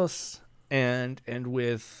Osos and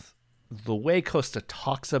with the way Costa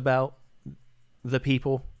talks about the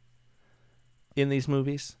people in these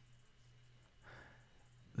movies,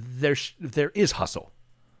 there is hustle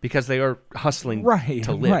because they are hustling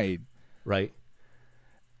to live. Right.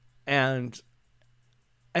 And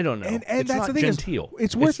I don't know. And it's that's not the thing genteel.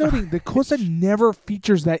 It's worth noting that Costa never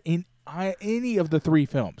features that in any of the three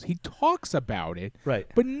films. He talks about it,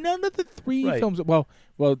 but none of the three films. Well,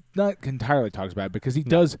 not entirely talks about it because he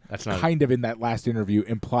does kind of in that last interview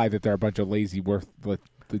imply that they're a bunch of lazy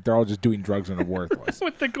they're all just doing drugs and are worthless.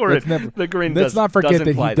 With the Corinne, let's not forget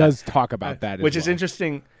that he does talk about that, which as is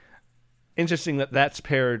interesting. Interesting that's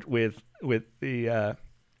paired with the at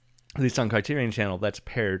least on Criterion Channel. That's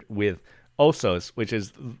paired with Osos, which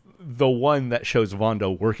is the one that shows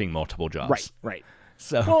Vonda working multiple jobs. Right.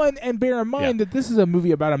 So, well, and bear in mind that this is a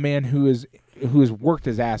movie about a man who has worked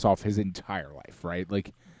his ass off his entire life, right?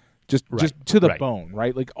 Like, just to the bone,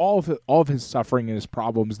 right? Like all of his suffering and his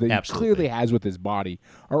problems that he clearly has with his body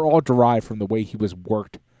are all derived from the way he was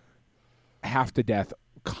worked half to death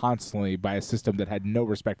constantly by a system that had no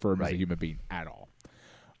respect for him as a human being at all.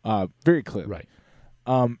 Very clearly, right?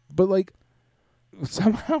 But like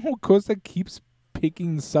somehow Costa keeps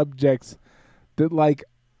picking subjects that like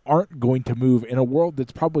aren't going to move in a world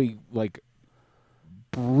that's probably like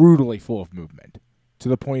brutally full of movement to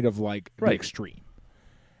the point of like the extreme.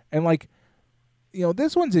 And like, you know,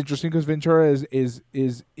 this one's interesting because Ventura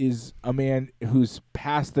is a man who's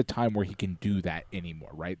past the time where he can do that anymore,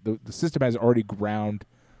 right? The system has already ground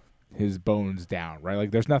his bones down, right?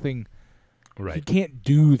 Like there's nothing, he can't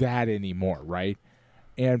do that anymore, right?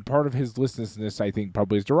 And part of his listlessness, I think,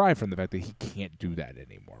 probably is derived from the fact that he can't do that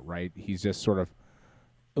anymore, right? He's just sort of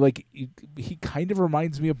like he kind of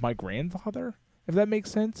reminds me of my grandfather, if that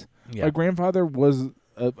makes sense. Yeah. My grandfather was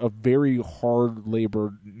a very hard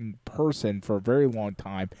labor person for a very long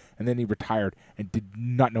time, and then he retired and did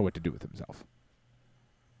not know what to do with himself.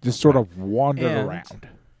 Just sort of wandered around.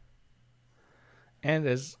 And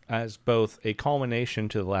as both a culmination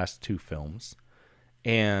to the last two films,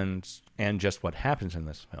 and just what happens in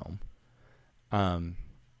this film,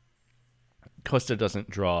 Costa doesn't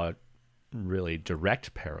draw really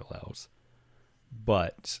direct parallels,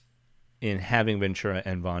 but in having Ventura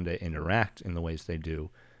and Vonda interact in the ways they do,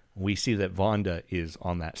 we see that Vonda is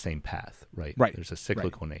on that same path, right? Right. There's a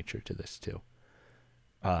cyclical nature to this too.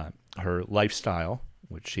 Her lifestyle,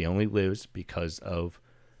 which she only lives because of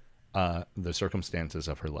the circumstances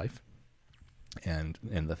of her life, and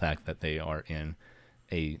the fact that they are in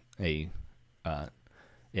an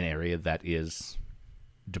area that is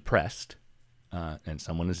depressed, and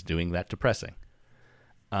someone is doing that depressing.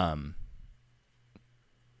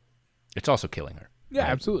 It's also killing her. Yeah,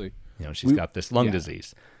 right? Absolutely. She's got this lung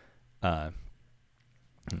disease. And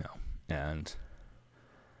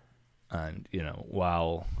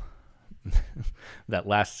while that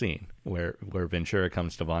last scene where Ventura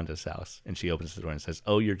comes to Vonda's house and she opens the door and says,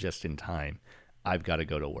 "Oh, you're just in time. I've got to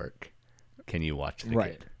go to work. Can you watch the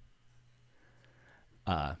kid?"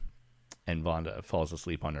 And Vonda falls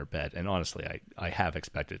asleep on her bed. And honestly, I have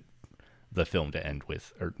expected the film to end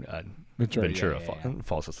with Ventura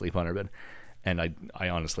falls asleep on her bed. And I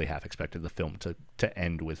honestly have expected the film to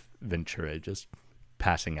end with Ventura just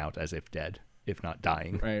passing out as if dead, if not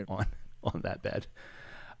dying on that bed.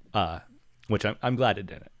 Which I'm glad it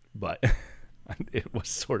didn't, but it was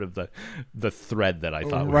sort of the thread that I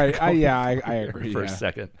thought. Right. I agree. For a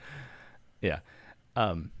second. Yeah.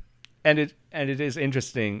 And it is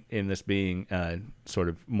interesting in this being a sort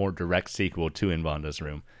of more direct sequel to In Vonda's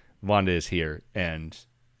Room. Vonda is here, and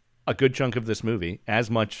a good chunk of this movie,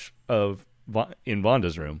 as much of In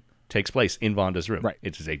Vonda's Room, takes place in Vonda's room. Right.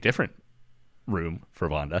 It is a different room for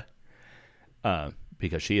Vonda,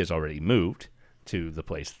 because she has already moved to the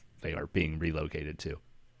place they are being relocated to.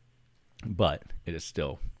 But it is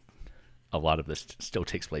still, a lot of this still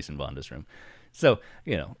takes place in Vonda's room. So,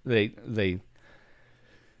 they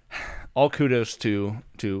all kudos to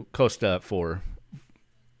Costa for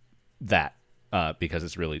that, because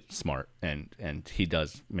it's really smart, and he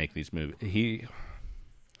does make these movies.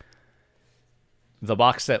 The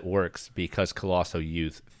box set works because Colossal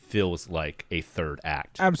Youth feels like a third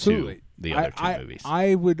act. Absolutely. To the other two movies.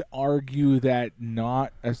 I would argue that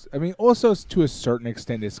Osos to a certain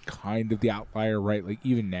extent is kind of the outlier, right? Like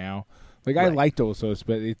even now, I liked Osos,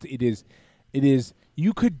 but it is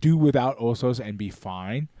you could do without Osos and be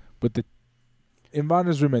fine. But In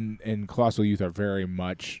Vonda's Room and Colossal Youth are very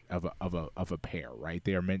much of a pair, right?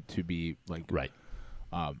 They are meant to be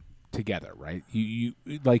together, right? You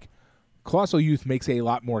like Colossal Youth makes a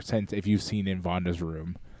lot more sense if you've seen In Vonda's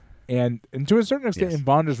Room. And to a certain extent, In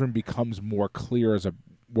Vonda's Room becomes more clear as a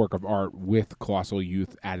work of art with Colossal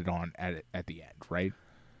Youth added on at the end, right?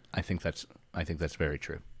 I think that's very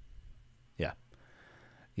true. Yeah.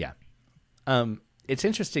 Yeah. It's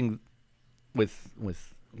interesting with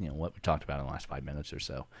what we talked about in the last 5 minutes or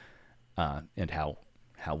so, and how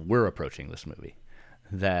we're approaching this movie,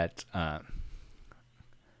 that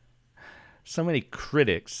so many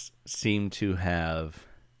critics seem to have.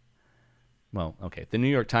 Well, okay. The New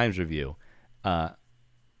York Times review, Manohla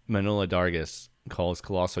Dargis calls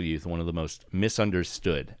Colossal Youth one of the most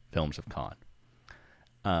misunderstood films of Cannes.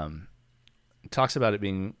 Talks about it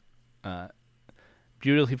being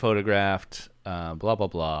beautifully photographed, blah, blah,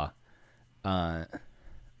 blah.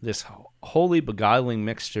 This wholly beguiling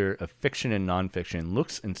mixture of fiction and nonfiction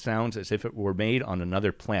looks and sounds as if it were made on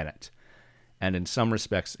another planet. And in some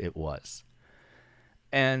respects, it was.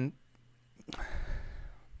 And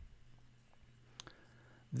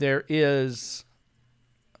there is,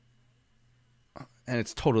 and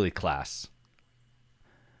it's totally class.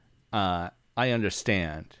 I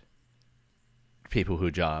understand people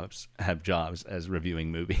who have jobs as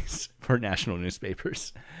reviewing movies for national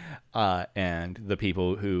newspapers, and the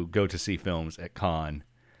people who go to see films at Cannes,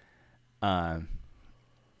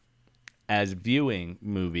 as viewing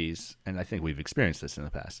movies, and I think we've experienced this in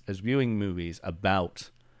the past, as viewing movies about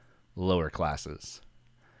lower classes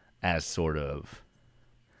as sort of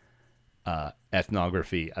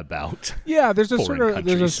ethnography about there's a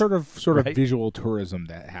sort of visual tourism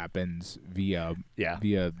that happens via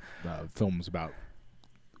films about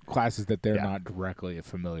classes that they're not directly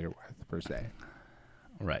familiar with per se.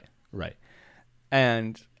 Right.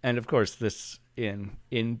 And of course this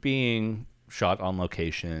in being shot on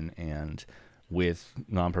location and with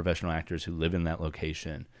non-professional actors who live in that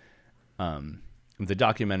location, the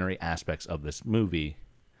documentary aspects of this movie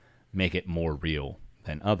make it more real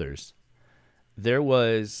than others. There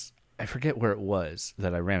was, I forget where it was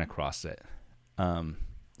that I ran across it.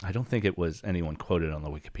 I don't think it was anyone quoted on the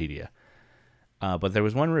Wikipedia. But there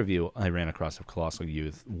was one review I ran across of Colossal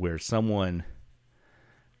Youth where someone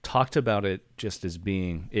talked about it just as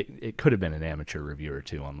being, it could have been an amateur reviewer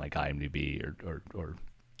too on like IMDb or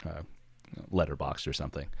Letterboxd or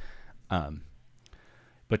something.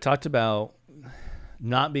 But talked about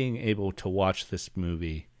not being able to watch this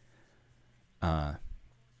movie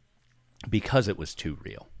because it was too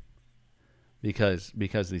real. Because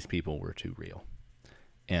these people were too real.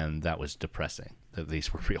 And that was depressing, that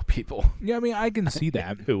these were real people. Yeah, I mean, I can see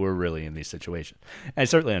that. Who were really in these situations. I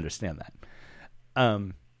certainly understand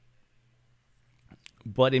that.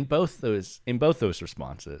 But in both those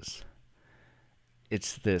responses,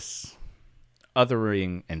 it's this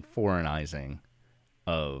othering and foreignizing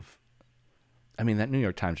of, I mean, that New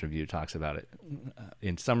York Times review talks about it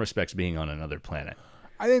in some respects being on another planet.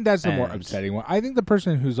 I think that's the more upsetting one. I think the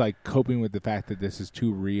person who's like coping with the fact that this is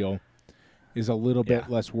too real is a little bit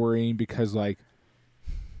less worrying, because like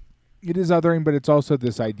it is othering, but it's also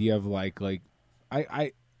this idea of like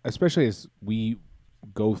I especially as we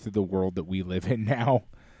go through the world that we live in now,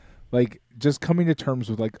 like just coming to terms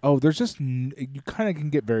with like, oh, there's just you kind of can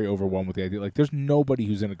get very overwhelmed with the idea like there's nobody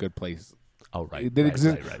who's in a good place. Oh right, that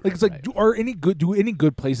exists. Like it's like, do any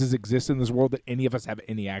good places exist in this world that any of us have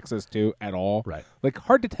any access to at all? Right. Like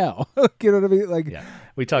hard to tell. You know what I mean? Like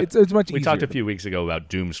we talked. It's much. We easier, talked a few weeks ago about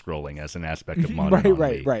doom scrolling as an aspect of modern.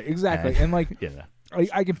 Right. Exactly. And like,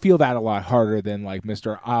 I can feel that a lot harder than like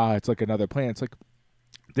Mr. It's like another planet. It's like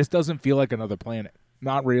this doesn't feel like another planet.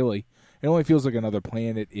 Not really. It only feels like another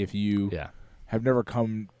planet if you have never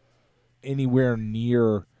come anywhere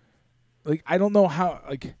near. Like I don't know how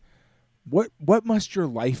like. What must your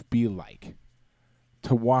life be like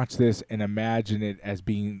to watch this and imagine it as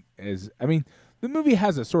being as I mean, the movie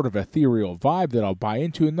has a sort of ethereal vibe that I'll buy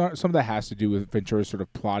into, and some of that has to do with Ventura's sort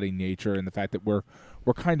of plotting nature and the fact that we're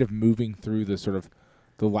kind of moving through the sort of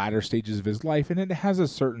the latter stages of his life, and it has a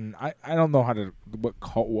certain I don't know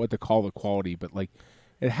what to call the quality, but like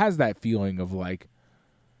it has that feeling of like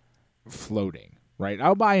floating, right?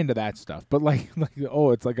 I'll buy into that stuff, but like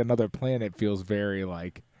it's like another planet feels very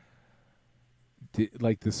like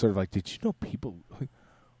this sort of like, did you know people like,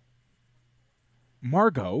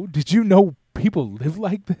 Margot, did you know people live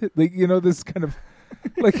like this? Like, you know, this kind of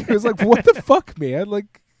like it was like, what the fuck, man?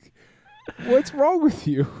 Like, what's wrong with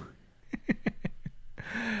you?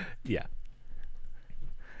 Yeah.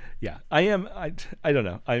 I don't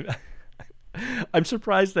know. I'm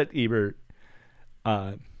surprised that Ebert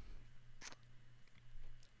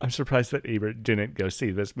didn't go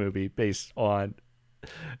see this movie based on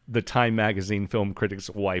the Time magazine film critic's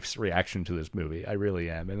wife's reaction to this movie. I really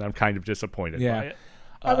am, and I'm kind of disappointed by it.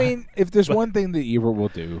 I mean, if there's one thing that Ebert will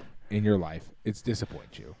do in your life, it's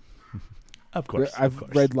disappoint you. Of course. I've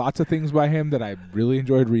read lots of things by him that I really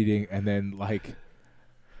enjoyed reading, and then like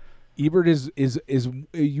Ebert is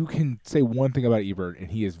you can say one thing about Ebert and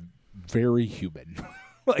he is very human.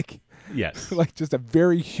 Like yes. Like just a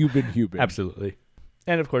very human. Absolutely.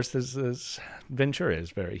 And of course, Ventura is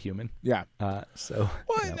very human. Yeah. So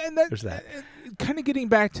there's that. Kind of getting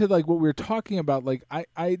back to like what we were talking about. Like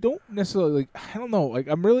I don't necessarily like. I don't know. Like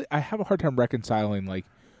I have a hard time reconciling. Like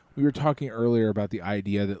we were talking earlier about the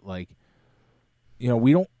idea that like, you know,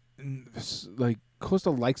 we don't like Costa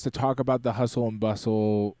likes to talk about the hustle and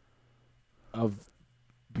bustle of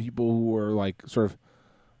people who are like sort of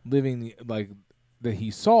living like that he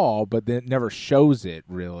saw, but then never shows it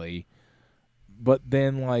really. But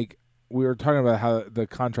then, like, we were talking about how the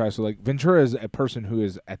contrast, so like, Ventura is a person who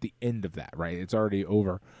is at the end of that, right? It's already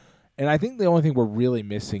over. And I think the only thing we're really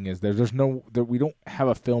missing is that we don't have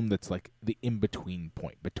a film that's, like, the in-between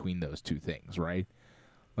point between those two things, right?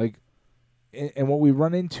 Like, and what we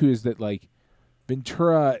run into is that, like,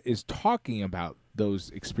 Ventura is talking about those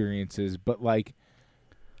experiences, but, like,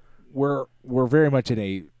 we're very much in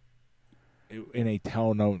a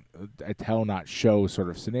tell not show sort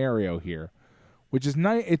of scenario here. Which is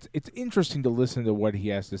nice. It's interesting to listen to what he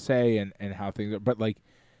has to say and how things are, but like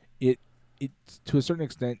it to a certain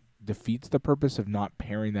extent defeats the purpose of not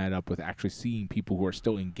pairing that up with actually seeing people who are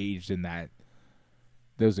still engaged in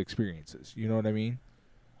those experiences. You know what I mean?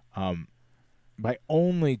 By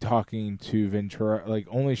only talking to Ventura, like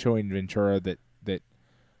only showing Ventura that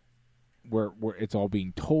where it's all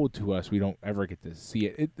being told to us, we don't ever get to see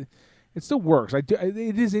it. It still works. It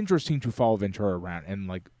is interesting to follow Ventura around and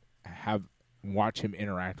like have watch him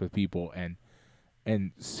interact with people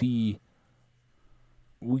and see.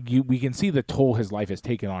 We can see the toll his life has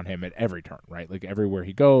taken on him at every turn, right? Like everywhere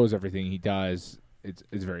he goes, everything he does, it's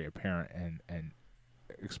very apparent and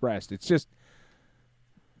expressed. It's just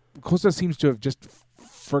Costa seems to have just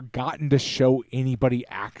forgotten to show anybody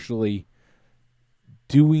actually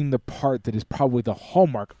doing the part that is probably the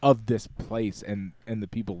hallmark of this place and the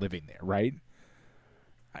people living there, right?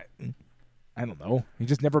 I don't know. He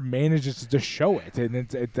just never manages to show it, and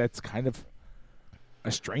that's kind of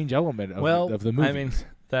a strange element of the movie. I mean,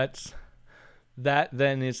 that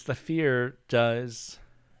then is the fear. Does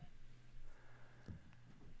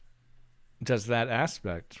that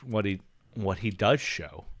aspect, what he does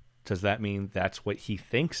show, does that mean that's what he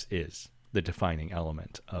thinks is the defining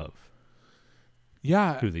element of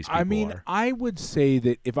who these people are? I would say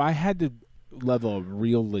that if I had to level a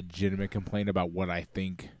real legitimate complaint about what I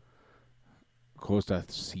think Costa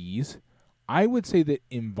sees, I would say that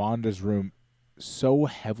in Vonda's room so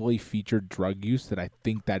heavily featured drug use that I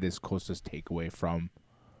think that is Costa's takeaway from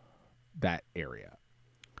that area.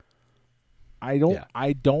 I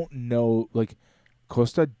don't know, like,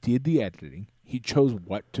 Costa did the editing. He chose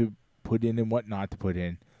what to put in and what not to put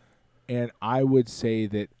in. And I would say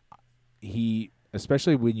that he,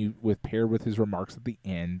 especially paired with his remarks at the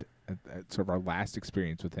end, at sort of our last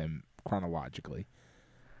experience with him chronologically,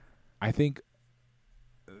 I think,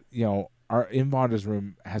 our In Vonda's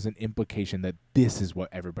Room has an implication that this is what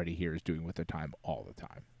everybody here is doing with their time all the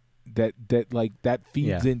time. That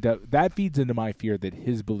feeds into my fear that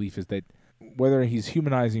his belief is that whether he's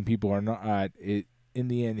humanizing people or not, in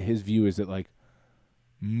the end, his view is that like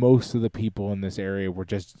most of the people in this area were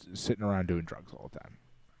just sitting around doing drugs all the time.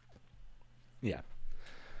 Yeah.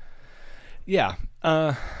 Yeah.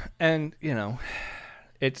 And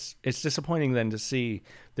it's disappointing then to see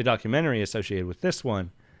the documentary associated with this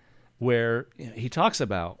one, where he talks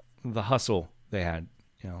about the hustle they had.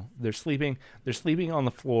 They're sleeping on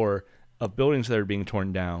the floor of buildings that are being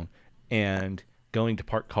torn down and going to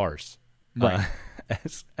park cars, right,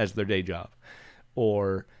 as their day job.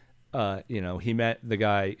 Or, he met the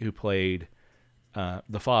guy who played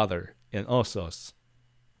the father in Osos,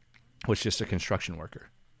 was just a construction worker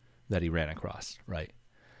that he ran across, right?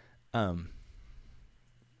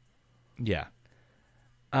 Yeah.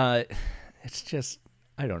 It's just,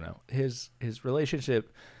 I don't know. His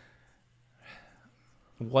relationship,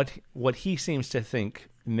 what he seems to think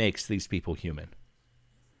makes these people human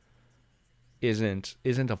isn't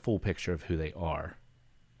a full picture of who they are,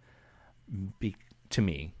 to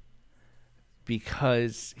me,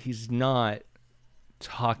 because he's not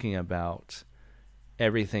talking about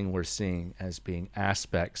everything we're seeing as being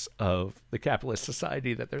aspects of the capitalist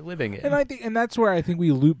society that they're living in. And that's where I think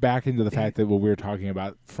we loop back into the fact that what we were talking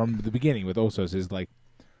about from the beginning with Osos is like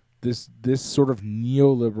this sort of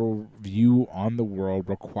neoliberal view on the world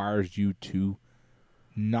requires you to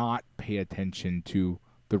not pay attention to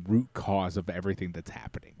the root cause of everything that's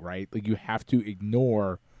happening, right? Like you have to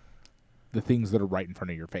ignore the things that are right in front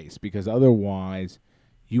of your face, because otherwise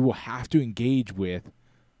you will have to engage with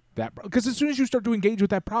that. Because as soon as you start to engage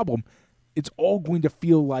with that problem, it's all going to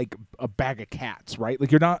feel like a bag of cats, right?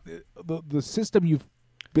 Like you're not, the system you've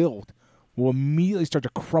built will immediately start to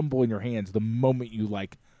crumble in your hands the moment you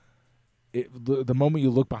the moment you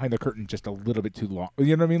look behind the curtain just a little bit too long.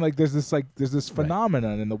 You know what I mean? Like there's this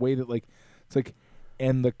phenomenon in the way that like, it's like,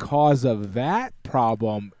 and the cause of that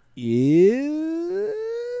problem is,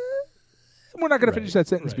 we're not going to finish that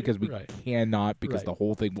sentence because we cannot, because the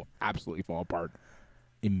whole thing will absolutely fall apart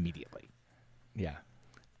immediately. Yeah.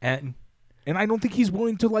 And I don't think he's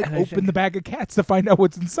willing to open the bag of cats to find out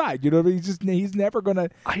what's inside. You know what I mean? He's never going to,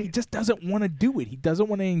 he just doesn't want to do it. He doesn't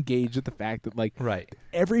want to engage with the fact that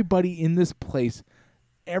everybody in this place,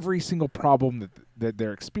 every single problem that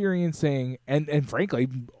they're experiencing, and frankly,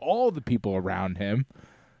 all the people around him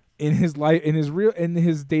in his life, in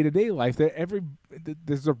his day-to-day life,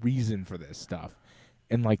 there's a reason for this stuff.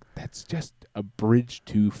 And that's just a bridge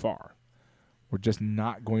too far. We're just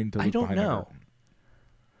not going to look behind the curtain.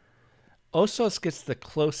 Osos gets the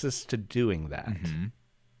closest to doing that. Mm-hmm.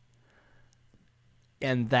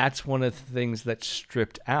 And that's one of the things that's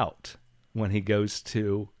stripped out when he goes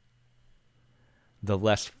to the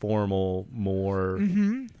less formal, more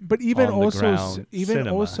But even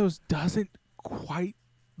Osos doesn't quite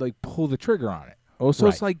pull the trigger on it.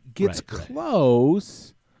 Osos gets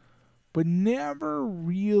close, but never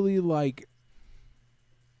really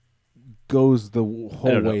goes the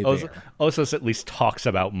whole way there. Osos at least talks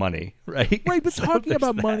about money, right? Right, but so talking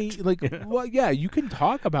about money, well, yeah, you can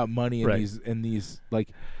talk about money in these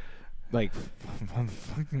fucking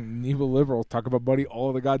neoliberals talk about money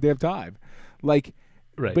all the goddamn time. Like,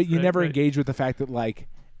 but you never engage with the fact that like,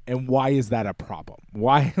 and why is that a problem?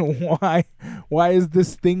 Why is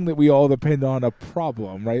this thing that we all depend on a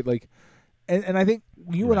problem, right? Like, and I think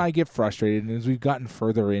you and I get frustrated, and as we've gotten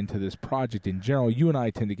further into this project in general, you and I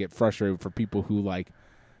tend to get frustrated for people who like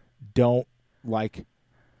don't like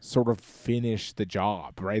sort of finish the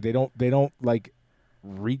job, right? They don't like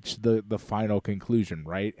reach the final conclusion,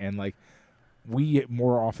 right? And like we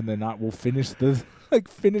more often than not will finish the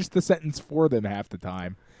sentence for them half the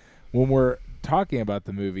time when we're talking about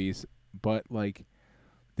the movies, but like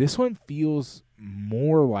this one feels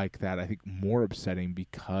more like that. I think more upsetting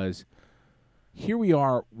because here we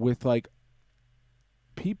are with like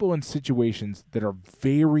people in situations that are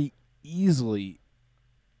very easily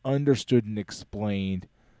understood and explained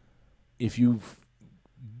if you've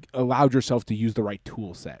allowed yourself to use the right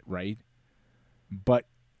tool set, right? But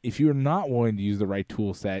if you're not willing to use the right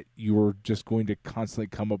tool set, you're just going to constantly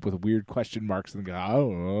come up with weird question marks and go,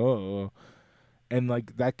 oh. And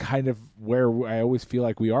like that kind of where I always feel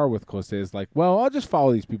like we are with Costa is like, well, I'll just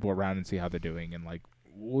follow these people around and see how they're doing, and like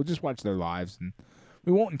we'll just watch their lives, and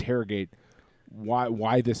we won't interrogate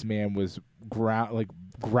why this man was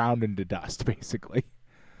ground into dust, basically.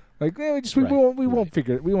 Like we won't try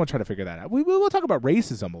to figure that out. We'll talk about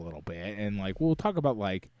racism a little bit, and like we'll talk about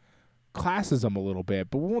like classism a little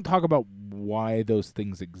bit, but we won't talk about why those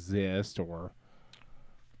things exist or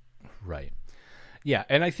right. Yeah,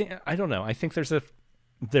 and I think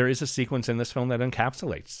there is a sequence in this film that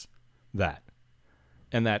encapsulates that,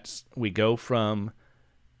 and that's we go from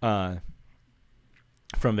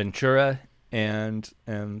Ventura and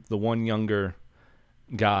the one younger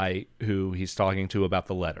guy who he's talking to about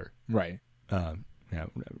the letter, right? And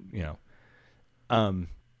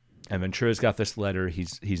Ventura's got this letter.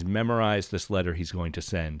 He's memorized this letter he's going to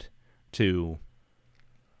send to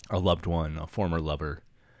a loved one, a former lover,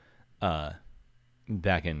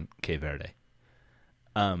 back in Cape Verde.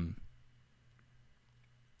 And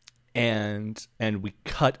we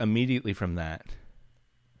cut immediately from that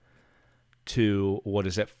to what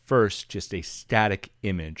is at first just a static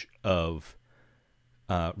image of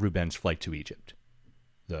Ruben's flight to Egypt,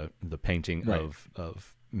 the painting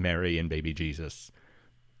of Mary and baby Jesus,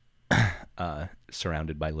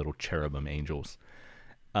 surrounded by little cherubim angels.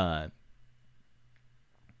 And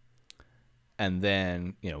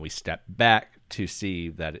then, we step back to see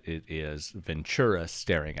that it is Ventura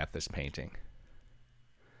staring at this painting.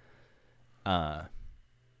 And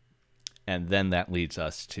then that leads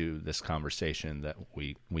us to this conversation that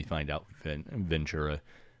we find out Ventura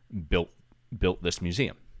built this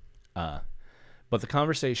museum. But the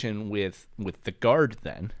conversation with the guard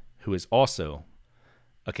then, who is also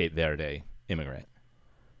a Cape Verde immigrant,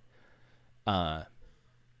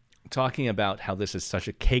 talking about how this is such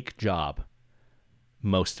a cake job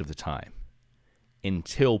most of the time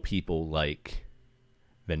until people like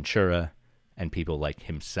Ventura and people like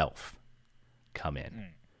himself come in.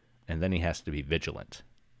 And then he has to be vigilant.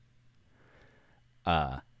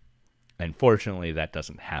 Unfortunately, that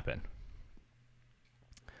doesn't happen.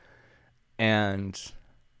 And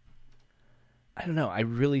I don't know. I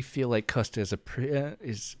really feel like Costa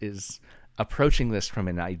is approaching this from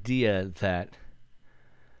an idea that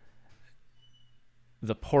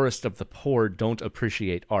the poorest of the poor don't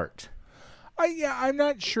appreciate art. I'm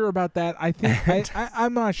not sure about that. I think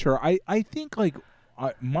I'm not sure. I think like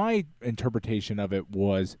my interpretation of it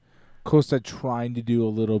was Costa trying to do a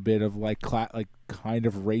little bit of like kind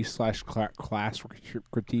of race / class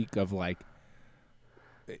critique of like,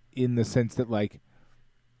 in the sense that like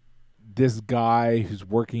this guy who's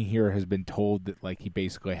working here has been told that like he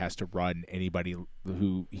basically has to run anybody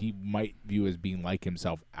who he might view as being like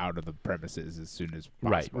himself out of the premises as soon as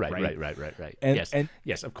possible. Right. And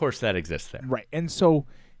yes, of course that exists there. Right. And so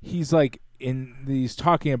he's like he's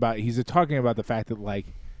talking about the fact that like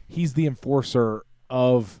he's the enforcer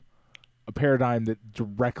of a paradigm that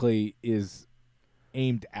directly is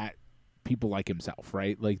aimed at people like himself,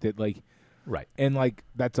 right? Like that, like, right. And like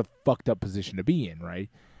that's a fucked up position to be in, right?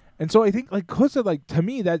 And so I think like Costa, like to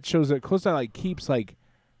me that shows that Costa like keeps like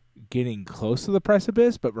getting close to the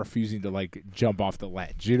precipice but refusing to like jump off the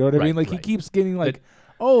ledge. You know what I mean? Like he keeps getting like,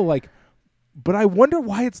 but I wonder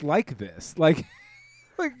why it's like this. Like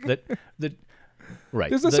right.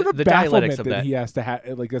 There's a sort of bafflement that he has to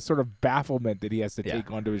have, like a sort of bafflement that he has to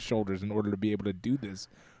take onto his shoulders in order to be able to do this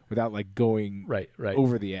without like going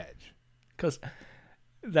over the edge. Because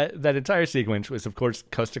that entire sequence was, of course,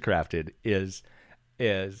 Costa crafted is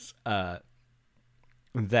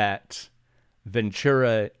that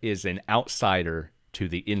Ventura is an outsider to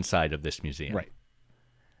the inside of this museum. Right.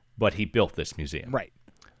 But he built this museum. Right.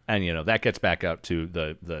 And, that gets back up to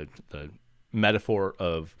the metaphor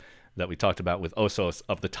of that we talked about with Ossos,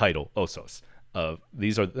 of the title Ossos, of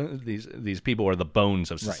these people are the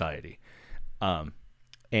bones of society. Right.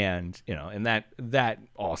 And that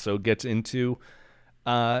also gets into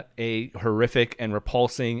a horrific and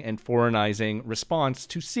repulsing and foreignizing response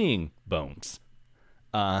to seeing bones.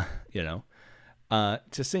 To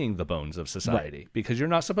seeing the bones of society, because you're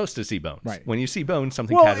not supposed to see bones. Right. When you see bones,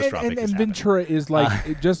 something catastrophic is happening. Ventura is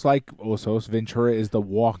like just like Ossos. Ventura is the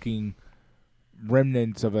walking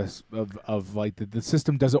remnants of us of like the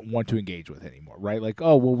system doesn't want to engage with anymore, right? Like,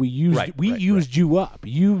 oh well, we used you up.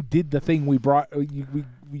 You did the thing we brought.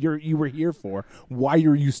 You were here for. Why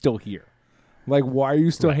are you still here? Like, why are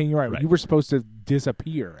you still hanging around? Right. You were supposed to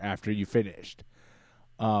disappear after you finished.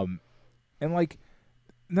 And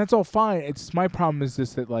that's all fine. It's my problem is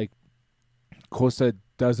this that like Costa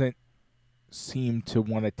doesn't seem to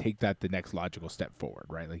want to take that the next logical step forward,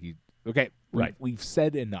 right? Like we've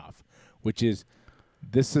said enough, which is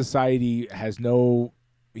this society has no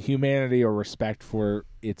humanity or respect for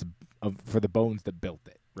for the bones that built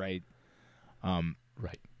it, right?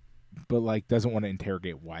 But like doesn't want to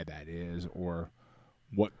interrogate why that is or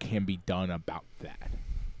what can be done about that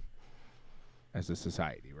as a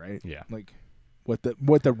society, right? Yeah. Like what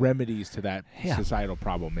the remedies to that societal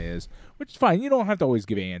problem is, which is fine. You don't have to always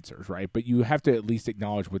give answers, right? But you have to at least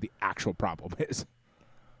acknowledge what the actual problem is.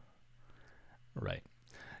 Right.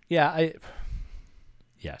 Yeah,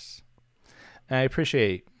 yes. And I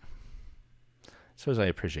appreciate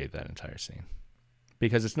that entire scene.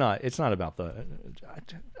 Because it's not about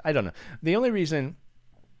I don't know. The only reason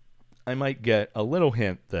I might get a little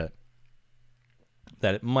hint that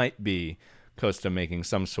it might be Costa making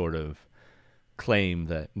some sort of claim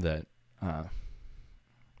that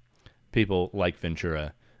people like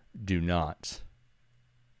Ventura do not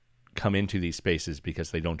come into these spaces because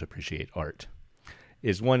they don't appreciate art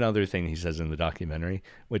is one other thing he says in the documentary,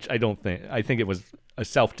 which I think it was a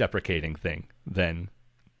self-deprecating thing than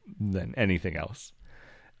anything else.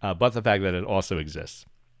 But the fact that it also exists.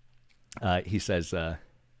 He says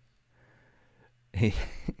he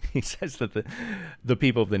says that the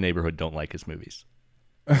people of the neighborhood don't like his movies.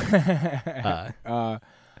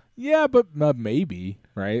 Yeah, but maybe,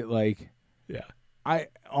 right? Like, yeah. But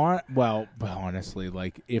honestly,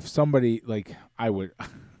 like if somebody like I would.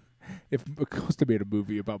 If Costa made a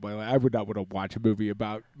movie about my life, I would not want to watch a movie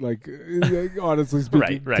about honestly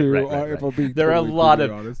speaking. Right. If I'm being there are a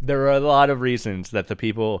lot of reasons that the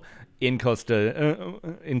people in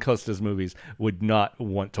Costa's movies would not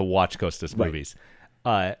want to watch Costa's movies,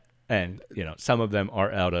 and some of them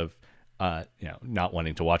are out of not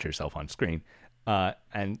wanting to watch yourself on screen,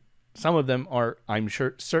 and some of them are, I'm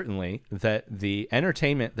sure, certainly that the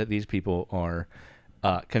entertainment that these people are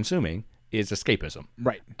consuming is escapism,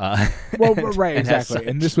 right? Right, exactly.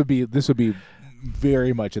 And this would be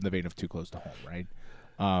very much in the vein of Too Close to Home, right?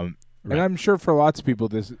 And I'm sure for lots of people,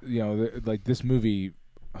 this this movie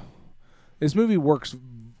works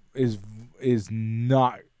is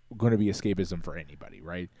not going to be escapism for anybody,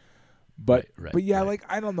 right? But like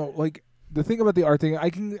I don't know, like the thing about the art thing, I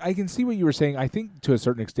can see what you were saying. I think to a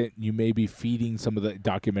certain extent, you may be feeding some of the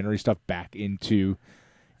documentary stuff back into.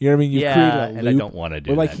 You know what I mean? You've created a loop. And I don't want to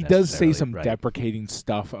do that. He does say some deprecating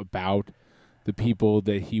stuff about the people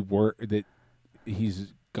that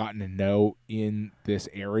he's gotten to know in this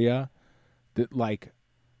area that, like,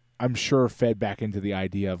 I'm sure fed back into the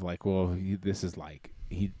idea of, like, well, this is like,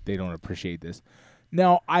 they don't appreciate this.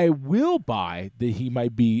 Now, I will buy that he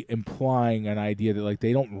might be implying an idea that, like,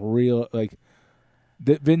 they don't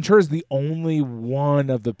that Ventura's the only one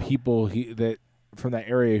of the people from that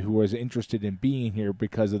area who was interested in being here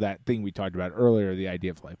because of that thing we talked about earlier, the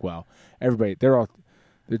idea of like, well, everybody they're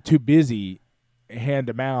too busy hand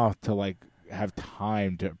to mouth to like have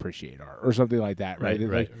time to appreciate art or something like that, right?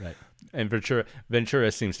 Right. And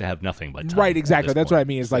Ventura seems to have nothing but time. Right, exactly. That's what I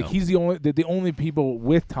mean. Is like he's the only people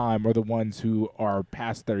with time are the ones who are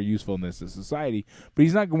past their usefulness as society, but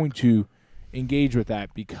he's not going to engage with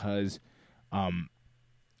that because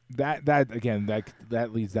That again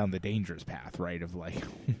that leads down the dangerous path, right? Of like,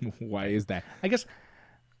 why is that? I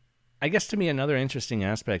guess to me another interesting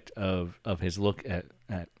aspect of his look at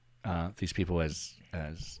these people as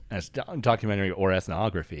documentary or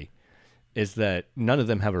ethnography is that none of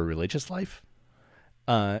them have a religious life.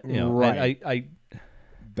 Right.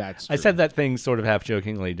 That's true. I said that thing sort of half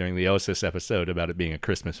jokingly during the Ossos episode about it being a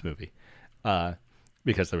Christmas movie.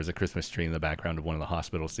 Because there was a Christmas tree in the background of one of the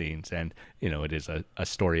hospital scenes, and it is a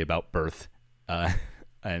story about birth,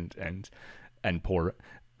 and poor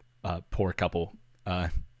couple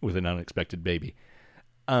with an unexpected baby.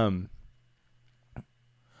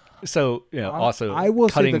 So also I will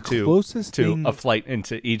cutting say the closest to thing... a flight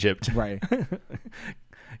into Egypt, right?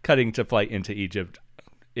 Cutting to flight into Egypt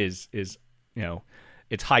is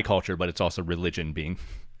it's high culture, but it's also religion being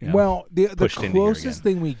the closest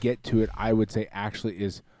thing we get to it, I would say, actually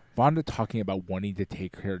is Vonda talking about wanting to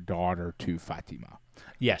take her daughter to Fatima.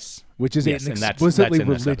 Yes, which is an explicitly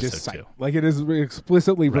religious site. Like it is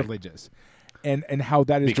explicitly religious, and how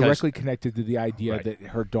that is directly connected to the idea that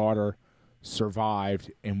her daughter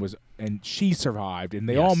survived and she survived, and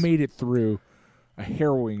they all made it through a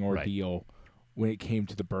harrowing ordeal when it came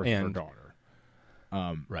to the birth of her daughter.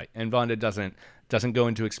 Right, and Vonda doesn't go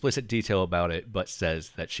into explicit detail about it, but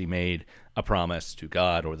says that she made a promise to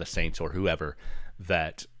God or the saints or whoever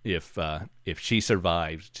that if she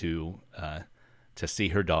survived to see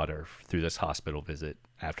her daughter through this hospital visit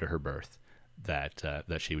after her birth, that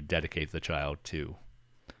she would dedicate the child to.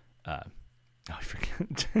 I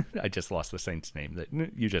forget. I just lost the saint's name. That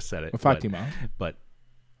you just said it. Fatima. But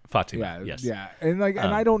Fatima. Yes. Yeah, and and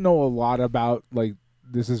I don't know a lot about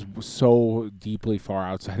this is so deeply far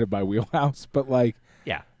outside of my wheelhouse, but I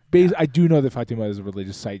do know that Fatima is a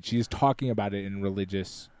religious site. She is talking about it in a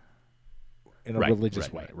religious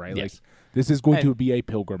way, right? Yes. This is going to be a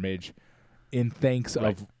pilgrimage in thanks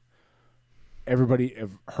of everybody,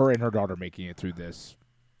 of her and her daughter making it through this.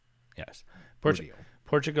 Yes.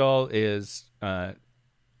 Portugal is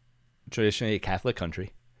traditionally a Catholic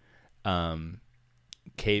country.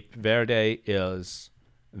 Cape Verde is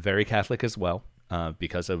very Catholic as well,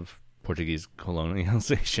 because of Portuguese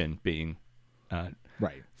colonialization being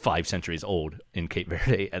 5 centuries old in Cape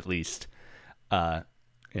Verde, at least.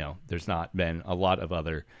 There's not been a lot of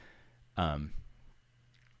other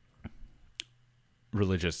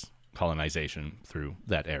religious colonization through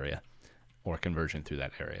that area or conversion through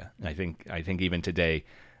that area. I think even today,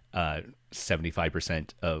 75%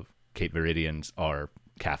 of Cape Verdeans are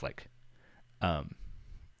Catholic. And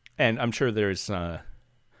I'm sure there's, I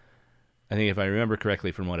think if I remember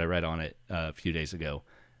correctly from what I read on it a few days ago,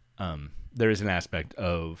 there is an aspect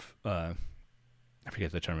of, I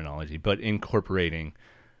forget the terminology, but incorporating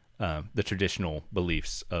the traditional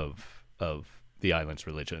beliefs of the island's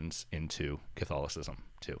religions into Catholicism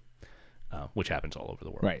too, which happens all over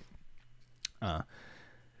the world. Right.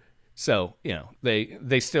 So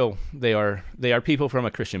they are people from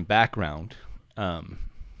a Christian background,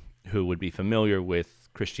 who would be familiar with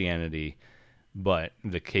Christianity, but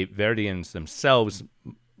the Cape Verdeans themselves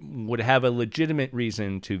would have a legitimate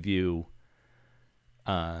reason to view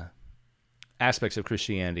aspects of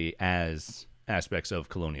Christianity as aspects of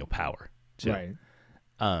colonial power too. Right.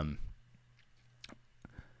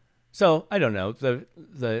 So I don't know,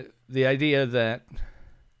 the idea that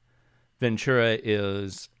Ventura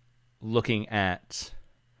is looking at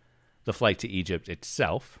the flight to Egypt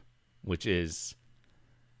itself, which is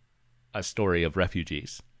a story of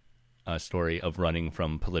refugees, a story of running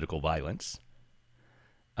from political violence.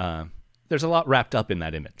 There's a lot wrapped up in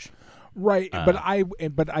that image. Right, but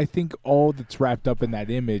I think all that's wrapped up in that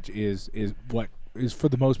image is what is for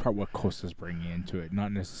the most part what Costa's bringing into it,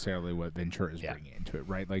 not necessarily what Ventura is bringing into it.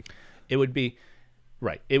 Right,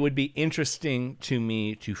 it would be interesting to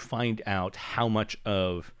me to find out how much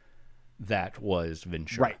of that was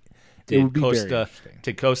Ventura. Right, it would be very interesting.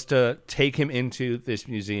 Did Costa take him into this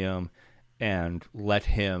museum and let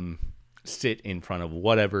him sit in front of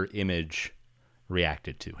whatever image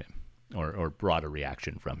reacted to him or brought a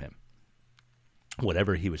reaction from him?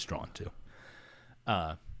 Whatever he was drawn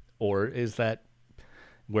to. Or is that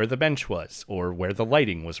where the bench was, or where the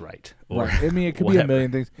lighting was right? Or right. I mean, it could be a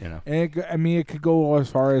million things. And it could go as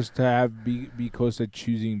far as to have be Costa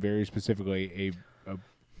choosing very specifically a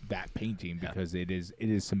that painting because it is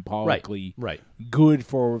symbolically good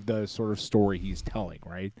for the sort of story he's telling.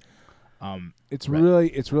 Right. It's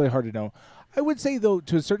really hard to know. I would say, though,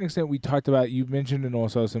 to a certain extent, we talked about, you mentioned in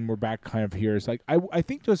Osos, and we're back kind of here. It's like, I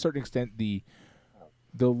think to a certain extent, the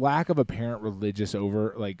lack of apparent religious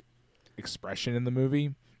expression in the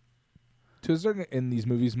movie, in these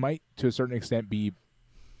movies, might to a certain extent be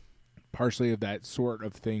partially of that sort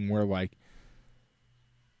of thing where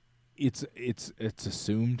it's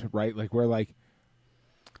assumed, right? Where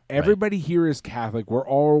everybody here is Catholic. We're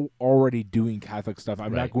all already doing Catholic stuff.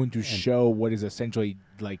 I'm not going to show what is essentially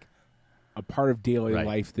a part of daily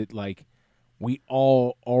life that we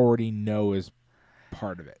all already know is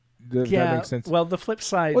part of it. Does that make sense? Well, the flip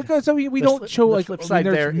side. So we don't show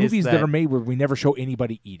there's movies that are made where we never show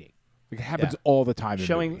anybody eating. It happens all the time in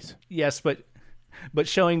movies. Yes, but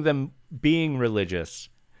showing them being religious,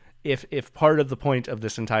 if part of the point of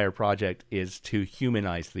this entire project is to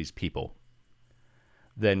humanize these people,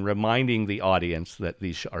 then reminding the audience that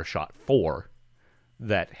these are shot for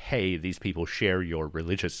that, hey, these people share your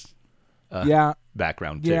religious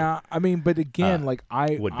background too. Yeah, I mean, but again, like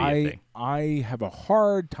would be a thing. I have a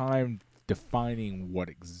hard time defining what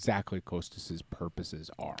exactly Costas's purposes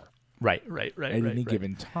are. Right. At any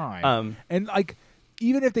given time. And like,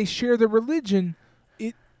 even if they share the religion,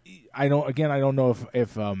 I don't know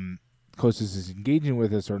if Costas is engaging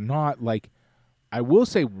with us or not. Like, I will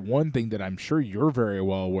say one thing that I'm sure you're very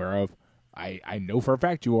well aware of. I know for a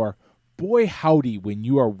fact you are. Boy, howdy, when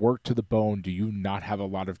you are worked to the bone, do you not have a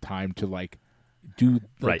lot of time to like do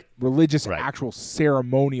like religious, actual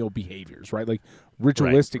ceremonial behaviors, right? Like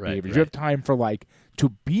ritualistic behaviors. You have time for like to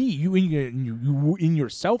be you in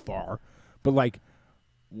yourself are, but like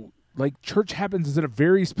church happens at a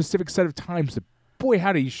very specific set of times. That, boy,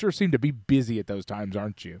 howdy, you sure seem to be busy at those times,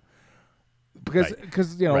 aren't you?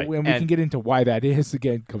 Because you know, when we can get into why that is,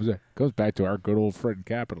 again, goes back to our good old friend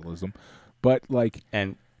capitalism. But like,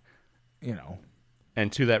 and you know,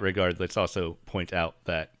 and to that regard, let's also point out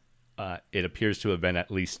that it appears to have been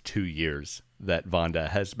at least 2 years that Vonda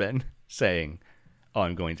has been saying, "Oh,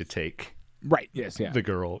 I'm going to take the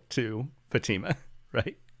girl to Fatima,"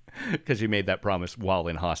 right? Because she made that promise while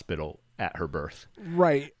in hospital at her birth,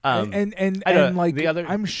 right? And like the other,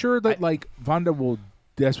 I'm sure that like Vonda will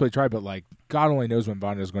desperately try, but like God only knows when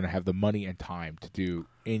Vonda is going to have the money and time to do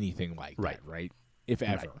anything like that, right? If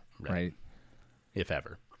ever, right? If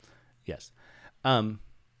ever, yes. I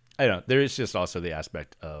don't know. There is just also the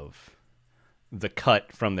aspect of the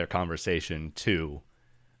cut from their conversation to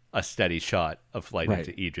a steady shot of flight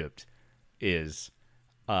into Egypt is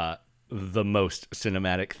the most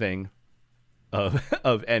cinematic thing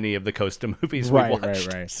of any of the Costa movies we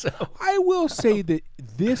watched. Right. So I will say that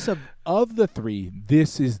this of the three,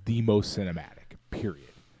 this is the most cinematic. Period.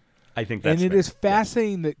 I think that's and it is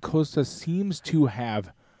fascinating that Costa seems to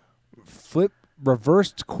have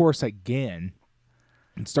reversed course again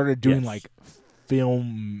and started doing like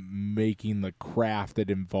film making, the craft that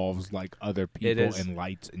involves like other people and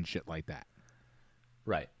lights and shit like that.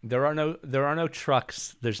 Right. There are no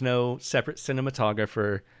trucks. There's no separate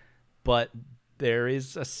cinematographer, but there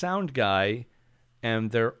is a sound guy and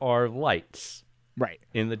there are lights. Right.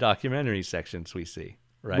 In the documentary sections we see.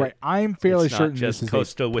 Right. Right. I'm fairly certain this is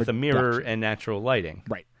Costa with a mirror and natural lighting.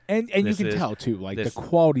 Right. And you can tell too, like the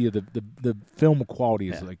quality of the film quality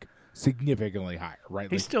is like significantly higher,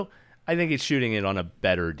 right? I think he's shooting it on a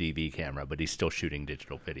better DV camera, but he's still shooing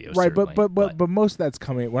digital videos. Right, but most of that's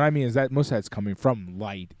coming. What I mean is that most of that's coming from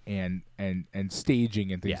light and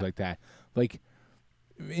staging and things like that. Like,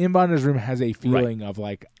 In Vonda's Room has a feeling of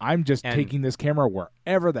like, I'm just taking this camera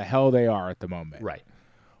wherever the hell they are at the moment. Right.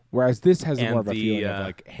 Whereas this has more of a feeling of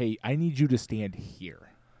like, hey, I need you to stand here.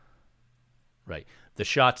 Right. The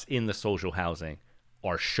shots in the social housing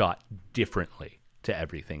are shot differently to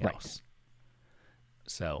everything else.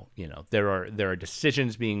 So, you know, there are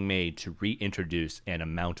decisions being made to reintroduce an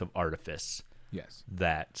amount of artifice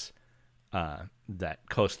that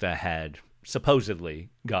Costa had supposedly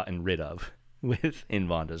gotten rid of in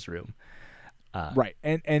Vonda's Room. Right.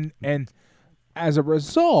 And as a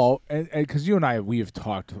result, and because you and I, we have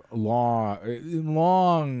talked long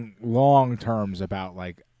terms about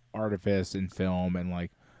like artifice in film and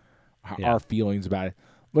like our feelings about it.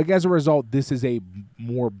 Like, as a result, this is a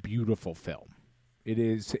more beautiful film. It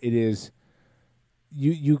is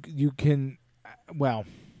you can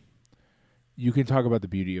talk about the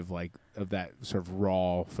beauty of like of that sort of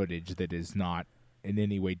raw footage that is not in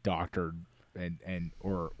any way doctored and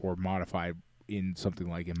or modified in something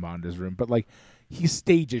like In Vonda's Room, but like he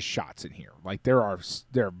stages shots in here. Like there are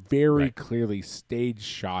very clearly staged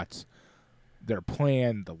shots. They're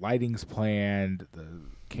planned, the lighting's planned, the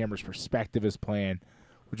camera's perspective is planned,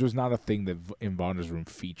 which was not a thing that In Vonda's Room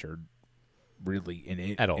featured really in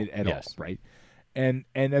it at all, right? And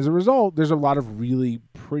as a result, there's a lot of really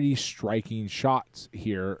pretty striking shots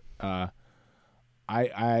here. I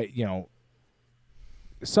you know,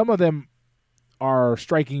 some of them are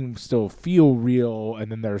striking, still feel real,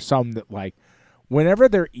 and then there's some that like whenever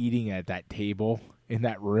they're eating at that table in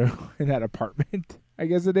that room in that apartment, I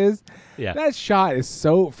guess it is. Yeah, that shot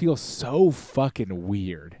feels so fucking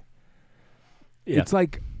weird. Yeah. It's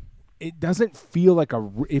like it doesn't feel like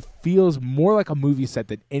it feels more like a movie set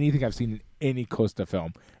than anything I've seen in any Costa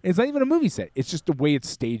film. And it's not even a movie set. It's just the way it's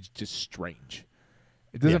staged, just strange.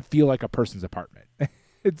 It doesn't feel like a person's apartment.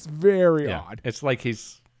 It's very odd. It's like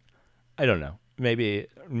I don't know. Maybe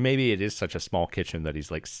it is such a small kitchen that he's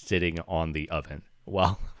like sitting on the oven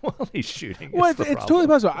while he's shooting. Well, it's totally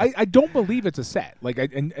possible. I don't believe it's a set. Like,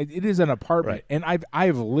 and it is an apartment, and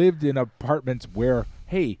I've lived in apartments where,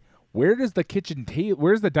 hey, where does the kitchen table?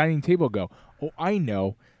 Where's the dining table go? Oh, I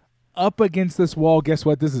know. up against this wall. Guess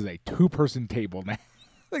what? This is a 2-person table now.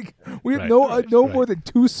 Like we have right, more than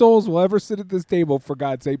 2 souls will ever sit at this table, for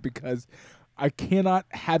God's sake, because I cannot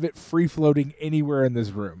have it free floating anywhere in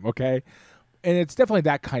this room. Okay, and it's definitely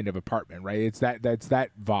that kind of apartment, right? That's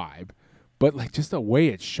that vibe, but like just the way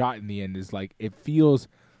it's shot in the end is like it feels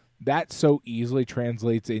that so easily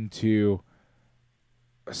translates into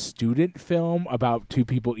a student film about 2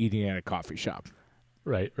 people eating at a coffee shop.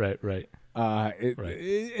 Right.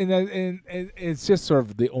 And it's just sort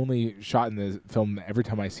of the only shot in the film that every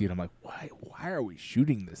time I see it, I'm like, why are we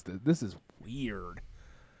shooting this? This is weird.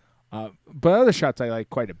 But other shots I like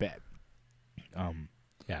quite a bit.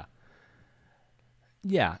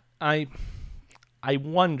 Yeah. I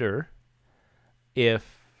wonder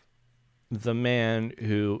if the man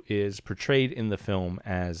who is portrayed in the film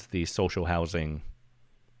as the social housing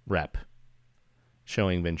rep,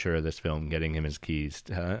 showing Ventura this film, getting him his keys,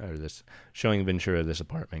 showing Ventura this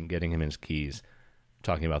apartment, getting him his keys,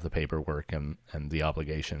 talking about the paperwork and the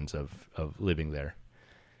obligations of living there.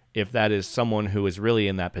 If that is someone who is really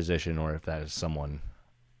in that position, or if that is someone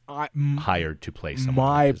hired to play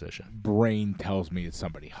someone in that position. My brain tells me it's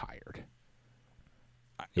somebody hired.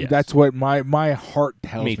 Yes. That's what my heart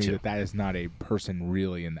tells me too. that is not a person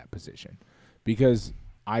really in that position, because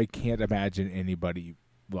I can't imagine anybody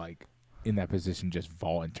like in that position just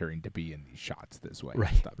volunteering to be in these shots this way.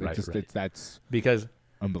 Right, and stuff. right. That's because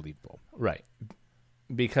unbelievable. Right.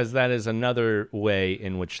 Because that is another way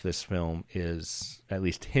in which this film is at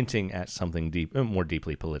least hinting at something more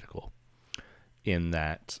deeply political, in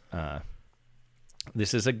that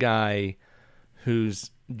this is a guy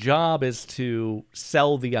whose job is to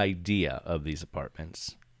sell the idea of these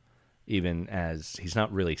apartments, even as he's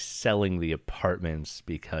not really selling the apartments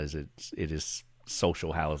because it is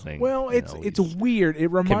social housing. Well, it's weird. It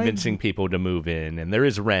reminds convincing people to move in, and there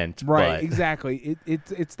is rent. Right, but exactly.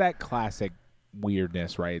 It's that classic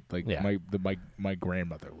weirdness, right? Like Yeah. my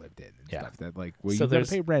grandmother lived in and Yeah. stuff. That like, well, So you gotta there's-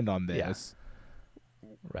 pay rent on this.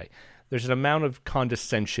 Right. There's an amount of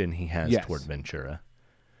condescension he has Yes. toward Ventura.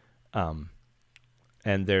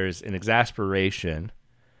 And there's an exasperation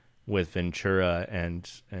with Ventura and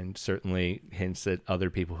certainly hints at other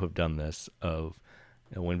people who have done this of,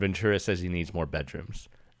 when Ventura says he needs more bedrooms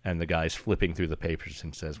and the guy's flipping through the papers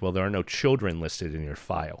and says, well, there are no children listed in your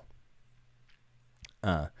file.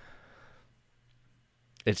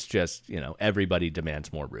 It's just, everybody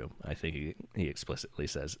demands more room. I think he explicitly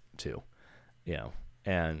says too,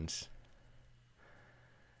 and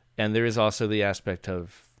there is also the aspect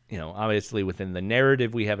of, obviously within the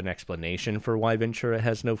narrative, we have an explanation for why Ventura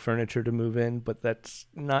has no furniture to move in, but that's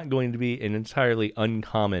not going to be an entirely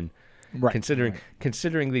uncommon, Right.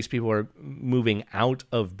 considering these people are moving out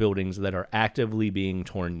of buildings that are actively being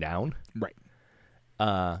torn down. Right.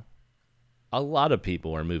 A lot of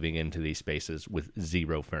people are moving into these spaces with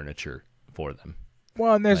zero furniture for them.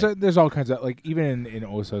 Well, and there's all kinds of, like, even in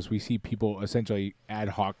Osos, we see people essentially ad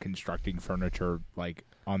hoc constructing furniture, like,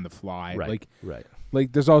 on the fly. Right.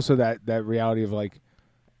 Like there's also that reality of, like,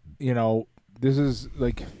 this is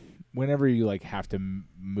like whenever you like have to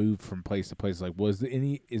move from place to place, like,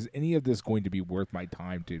 is any of this going to be worth my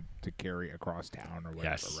time to carry across town or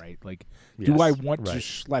whatever? Yes. Right. Like, Yes. do I want to Right.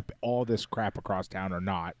 schlep all this crap across town or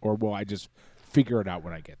not, or will I just figure it out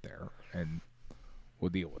when I get there and we'll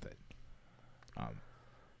deal with it?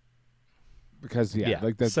 Because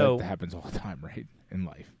like that happens all the time, right, in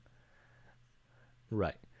life.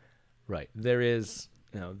 Right. There is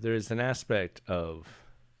an aspect of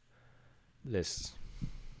this,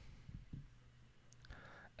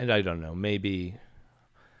 and I don't know, maybe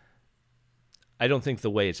I don't think the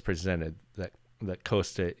way it's presented that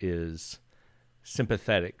Costa is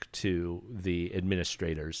sympathetic to the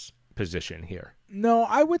administrator's position here. No,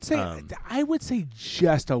 I would say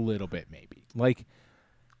just a little bit, maybe. Like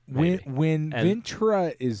when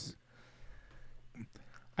Ventura is,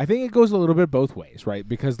 I think it goes a little bit both ways, right?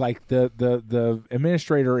 Because like the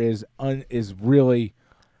administrator is really,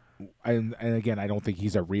 and again, I don't think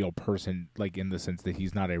he's a real person, like in the sense that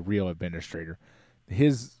he's not a real administrator.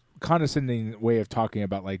 His condescending way of talking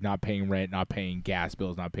about like not paying rent, not paying gas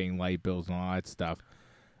bills, not paying light bills, and all that stuff,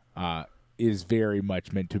 is very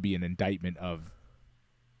much meant to be an indictment of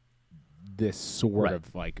this sort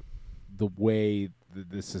of like the way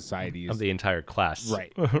the society is, of the entire class,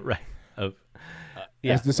 right? Right.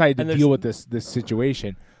 Has decided to deal with this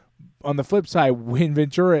situation. On the flip side, when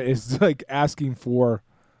Ventura is like asking for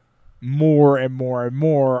more and more and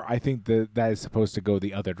more, I think that is supposed to go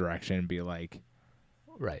the other direction and be like,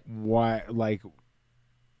 right, why? Like,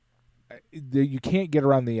 you can't get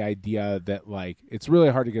around the idea that like it's really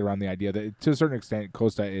hard to get around the idea that to a certain extent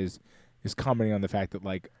Costa is commenting on the fact that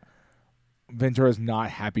like Ventura's not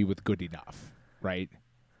happy with good enough, right?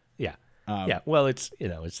 Yeah. Yeah. Well, it's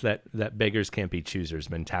that beggars can't be choosers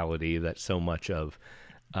mentality that so much of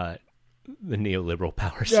the neoliberal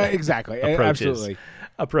power set exactly.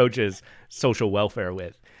 approaches social welfare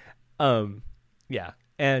with. Yeah.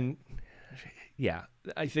 And yeah,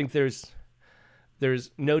 I think there's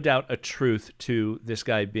no doubt a truth to this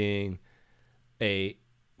guy being a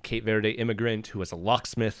Cape Verde immigrant who was a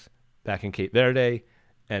locksmith back in Cape Verde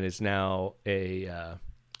and is now in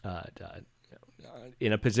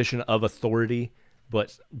a position of authority,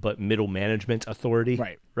 but middle management authority.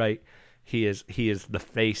 Right. He is the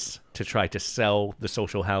face to try to sell the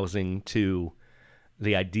social housing to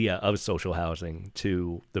the idea of social housing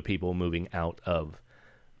to the people moving out of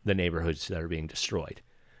the neighborhoods that are being destroyed.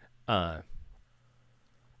 And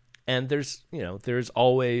there's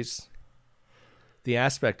always the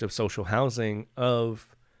aspect of social housing of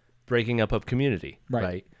breaking up of community,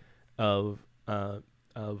 right? Of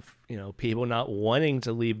people not wanting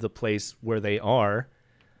to leave the place where they are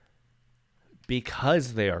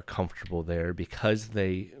because they are comfortable there, because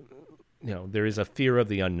they, there is a fear of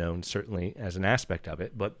the unknown, certainly as an aspect of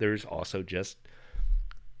it, but there's also just,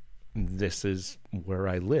 this is where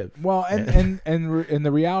I live. Well, and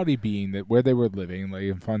the reality being that where they were living, like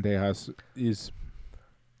Infante House, is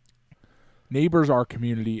neighbors, our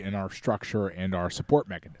community, and our structure and our support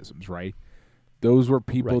mechanisms, right? Those were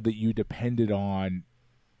people that you depended on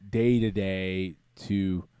day to day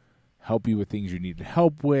to help you with things you needed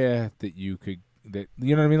help with, you know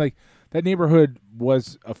what I mean? Like, that neighborhood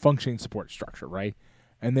was a functioning support structure, right?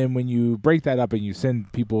 And then when you break that up and you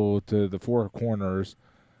send people to the four corners,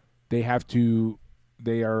 they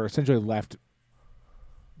are essentially left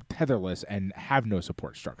tetherless and have no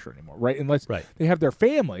support structure anymore, right? Unless they have their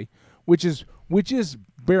family, which is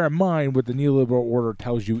bear in mind what the neoliberal order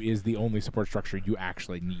tells you is the only support structure you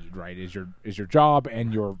actually need, right? Is your job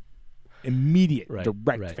and your immediate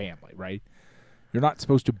direct family, right? You're not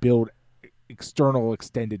supposed to build external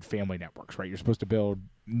extended family networks, right? You're supposed to build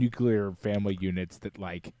nuclear family units that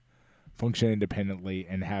like function independently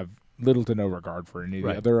and have little to no regard for any of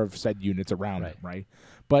the other of said units around them, right?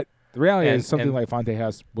 But the reality is something like Infante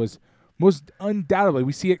House was most undoubtedly,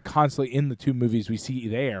 we see it constantly in the two movies we see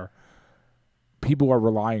there. People are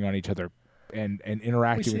relying on each other and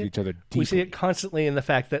interacting with each other deeply. We see it constantly in the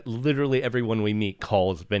fact that literally everyone we meet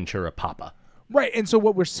calls Ventura Papa. Right, and so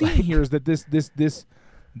what we're seeing here is that this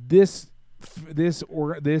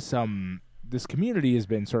community has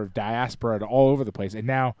been sort of diasporaed all over the place, and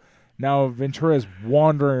now Ventura is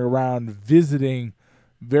wandering around visiting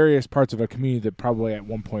various parts of a community that probably at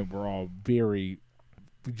one point were all very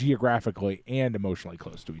geographically and emotionally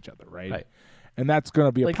close to each other, right? And that's going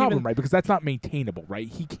to be a problem, right? Because that's not maintainable, right?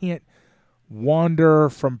 He can't wander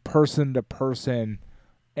from person to person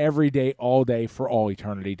every day, all day, for all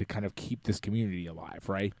eternity to kind of keep this community alive,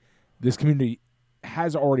 right? This community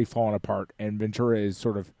has already fallen apart, and Ventura is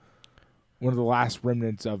sort of one of the last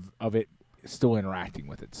remnants of it still interacting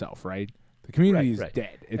with itself, right? The community is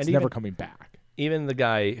dead. It's never coming back. Even the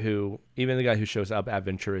guy who shows up at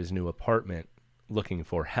Ventura's new apartment looking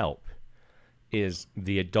for help is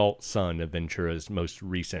the adult son of Ventura's most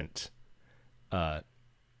recent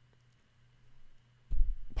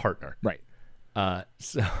partner. Right.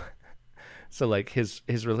 So like his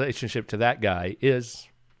relationship to that guy is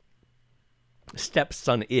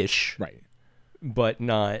stepson-ish. Right. But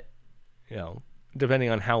not, depending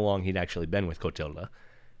on how long he'd actually been with Clotilda,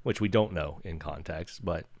 which we don't know in context,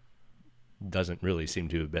 but doesn't really seem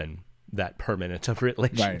to have been that permanent of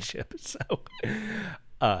relationship. Right.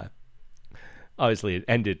 So, obviously it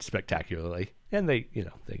ended spectacularly, and they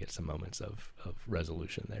get some moments of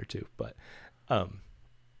resolution there too. But,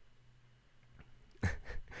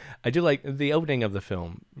 I do like the opening of the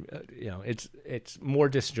film. It's more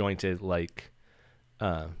disjointed, like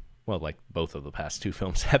both of the past two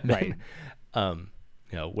films have been.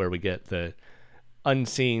 Right. Where we get the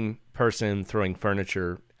unseen person throwing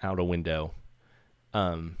furniture out a window,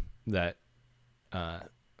 that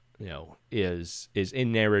is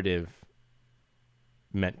in narrative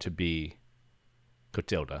meant to be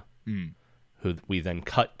Clotilda, who we then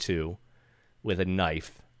cut to with a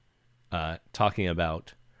knife, talking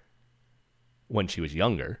about when she was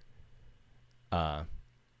younger,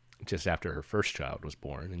 just after her first child was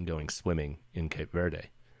born, and going swimming in Cape Verde.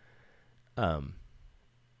 And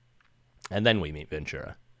then we meet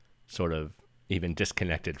Ventura, sort of even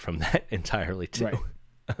disconnected from that entirely too.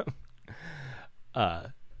 Right.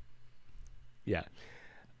 Yeah.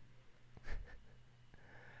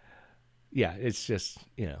 Yeah, it's just,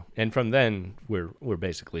 and from then we're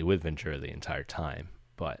basically with Ventura the entire time,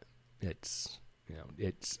 but it's,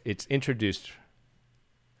 it's introduced.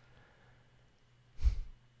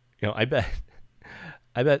 I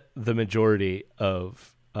bet the majority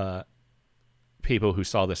of people who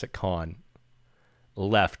saw this at Cannes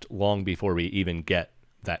left long before we even get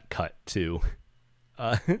that cut to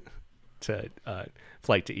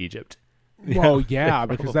Flight to Egypt. Well, yeah,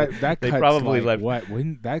 because that they cut's probably like, left. What?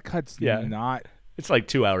 When that cut's not. It's like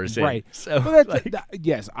 2 hours in. Right. So Well,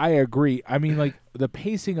 yes, I agree. I mean, like, the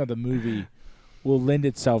pacing of the movie will lend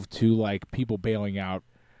itself to, like, people bailing out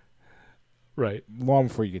right long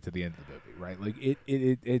before you get to the end of the movie, right? Like,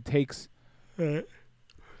 it takes... The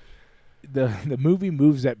movie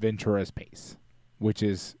moves at Ventura's pace, which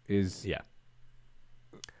is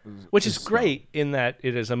which is great in that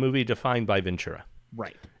it is a movie defined by Ventura.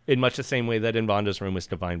 Right. In much the same way that In Vonda's Room was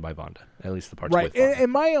defined by Vonda, at least the parts right. with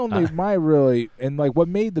Vonda. And what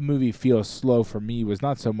made the movie feel slow for me was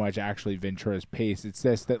not so much actually Ventura's pace. It's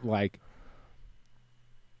just that, like,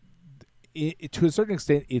 to a certain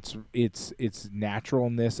extent, its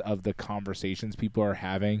naturalness of the conversations people are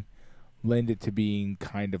having lend it to being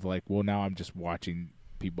kind of like, well, now I'm just watching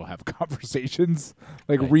people have conversations,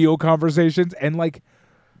 like real conversations, and like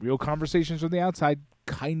real conversations from the outside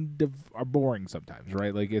kind of are boring sometimes,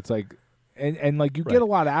 right? Like, it's like, and like you get a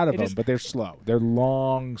lot out of them, but they're slow. They're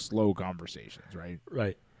long, slow conversations, right?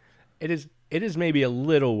 Right. It is maybe a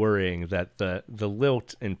little worrying that the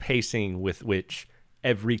lilt and pacing with which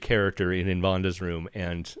every character in Vonda's Room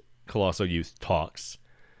and Colossal Youth talks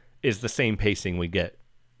is the same pacing we get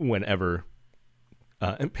whenever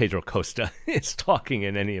Pedro Costa is talking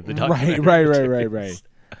in any of the documentaries.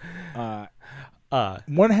 Right.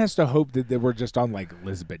 One has to hope that they were just on, like,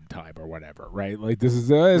 Lisbon time or whatever, right? Like, this is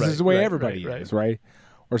the way everybody is, right?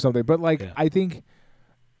 Or something. But, like, I think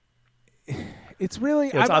it's really...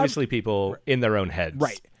 it's obviously people in their own heads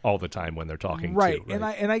all the time when they're talking, right? Too,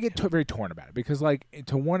 right? And I get very torn about it because, like,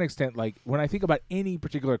 to one extent, like, when I think about any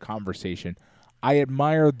particular conversation, I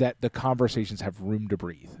admire that the conversations have room to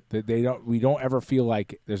breathe. That we don't ever feel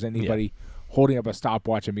like there's anybody holding up a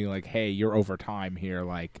stopwatch and being like, "Hey, you're over time here.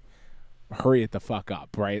 Like, hurry it the fuck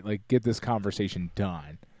up, right? Like, get this conversation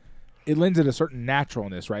done." It lends it a certain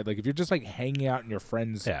naturalness, right? Like, if you're just, like, hanging out in your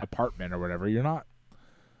friend's apartment or whatever, you're not,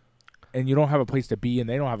 and you don't have a place to be and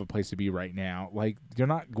they don't have a place to be right now, like, you're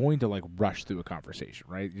not going to, like, rush through a conversation,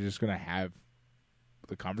 right? You're just going to have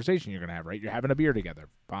the conversation you're going to have, right? You're having a beer together.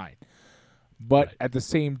 Fine. But at the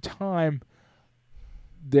same time,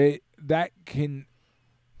 that can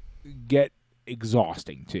get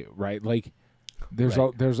exhausting too, right? Like, there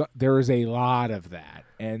is a lot of that,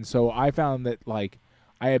 and so I found that, like,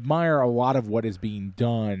 I admire a lot of what is being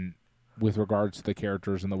done with regards to the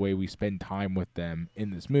characters and the way we spend time with them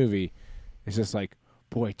in this movie. It's just like,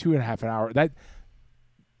 boy, 2.5 hours. That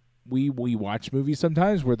we watch movies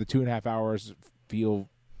sometimes where the 2.5 hours feel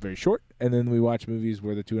very short, and then we watch movies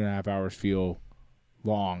where the 2.5 hours feel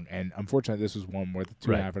long. And unfortunately, this was one where the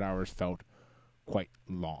 2.5 hours felt quite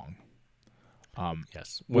long.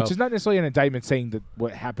 Which is not necessarily an indictment saying that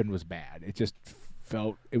what happened was bad. It just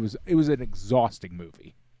felt it was an exhausting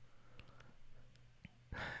movie.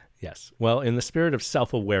 Yes. Well, in the spirit of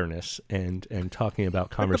self-awareness and talking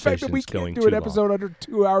about conversations the fact that we going can't do an episode under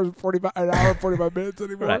 2 hours and 45 minutes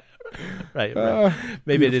anymore. Right.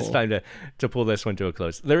 Maybe it is time to pull this one to a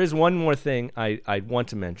close. There is one more thing I want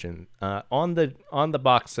to mention. On the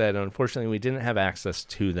box set, unfortunately, we didn't have access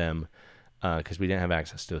to them because we didn't have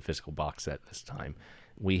access to the physical box set this time.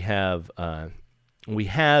 We have in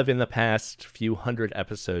the past few hundred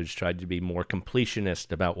episodes tried to be more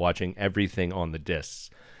completionist about watching everything on the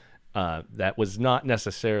discs. That was not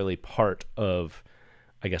necessarily part of,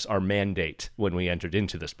 I guess, our mandate when we entered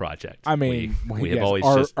into this project. I mean, we have always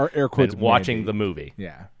our air quotes been watching mandate. the movie.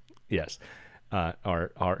 Yeah. Yes.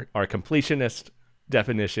 Our completionist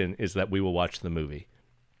definition is that we will watch the movie.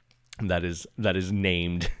 That is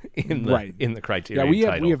named in the Criterion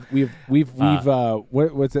title. We've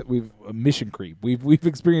what's it? We've mission creep. We've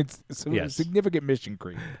experienced some significant mission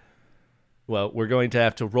creep. Well, we're going to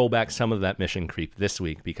have to roll back some of that mission creep this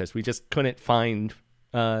week because we just couldn't find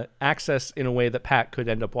access in a way that Pat could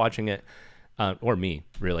end up watching it, or me,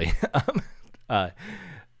 really.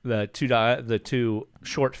 The two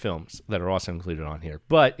short films that are also included on here.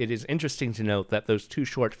 But it is interesting to note that those two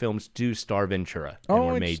short films do star Ventura and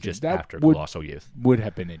were made just after Colossal Youth. Would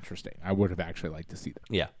have been interesting. I would have actually liked to see them.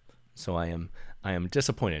 Yeah. So I am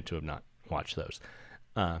disappointed to have not watched those.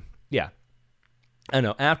 Yeah. I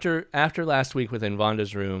know. After last week with In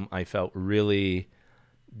Vonda's Room, I felt really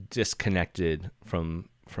disconnected from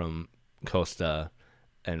Costa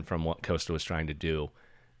and from what Costa was trying to do.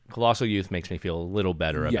 Colossal Youth makes me feel a little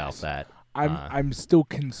better about that. I'm still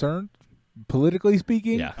concerned politically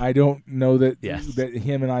speaking, Yeah. I don't know that Yes. that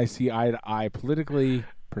him and I see eye to eye politically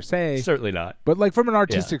per se. Certainly not. But like from an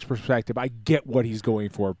artistic perspective, I get what he's going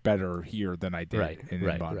for better here than I did in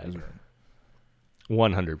Bonda's Room.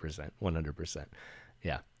 100%.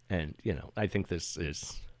 Yeah. And, I think this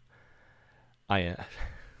is...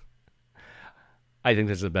 I think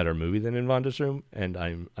this is a better movie than In Vonda's Room, and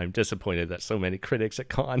I'm disappointed that so many critics at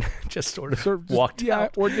Cannes just sort of walked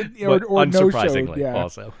out. Or unsurprisingly, no-showed,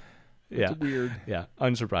 also. It's weird. Yeah,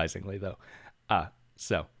 unsurprisingly, though.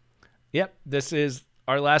 This is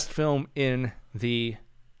our last film in the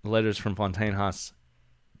Letters from Fonteinhaus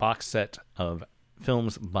box set of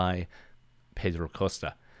films by Pedro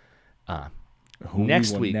Costa. Who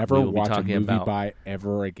next week never we will watch be talking a movie about by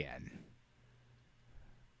ever again.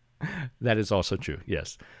 That is also true,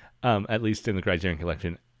 yes. At least in the Criterion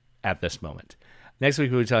Collection at this moment. Next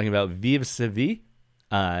week, we'll be talking about Vive sa vie,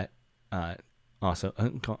 also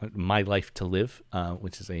My Life to Live,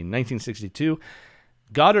 which is a 1962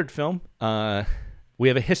 Godard film. We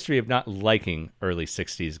have a history of not liking early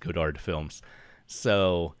 60s Godard films,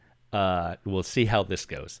 so we'll see how this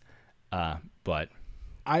goes. But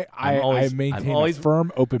I maintain a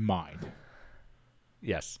firm open mind.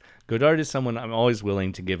 Yes, Godard is someone I'm always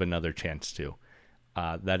willing to give another chance to.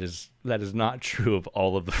 That is not true of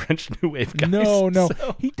all of the French New Wave guys. No.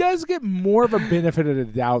 So. He does get more of a benefit of the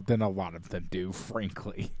doubt than a lot of them do,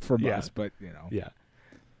 frankly, from us. But yeah,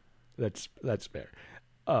 that's fair.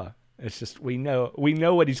 It's just we know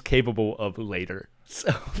what he's capable of later.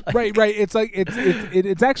 So right. It's like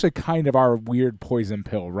it's actually kind of our weird poison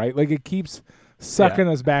pill, right? Like it keeps sucking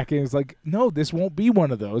us back in. It's like, no, this won't be one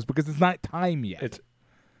of those because it's not time yet. It's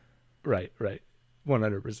right,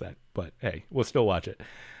 100%. But hey, we'll still watch it.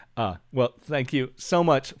 Well, thank you so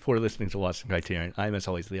much for listening to Lost in Criterion. I'm as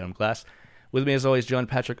always Leon Glass. With me as always, John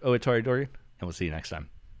Patrick Owatari Dorgan, and we'll see you next time.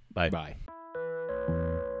 Bye. Bye.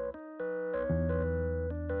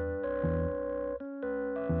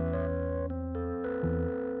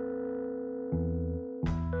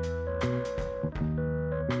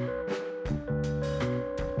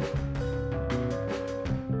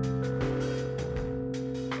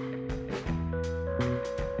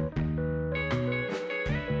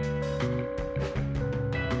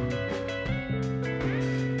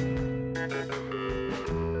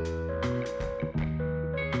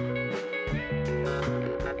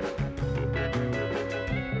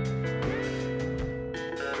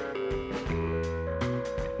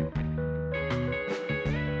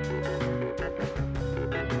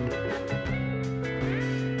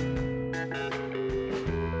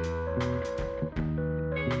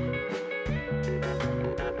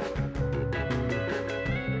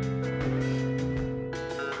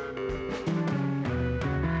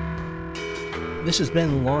 This has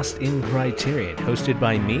been Lost in Criterion, hosted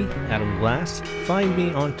by me, Adam Glass. Find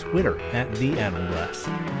me on Twitter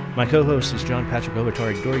 @TheAdamGlass. My co-host is John Patrick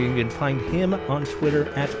Owatari Dorgan. You can find him on Twitter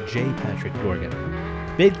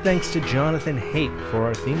 @JPatrickDorgan. Big thanks to Jonathan Hape for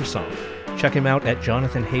our theme song. Check him out at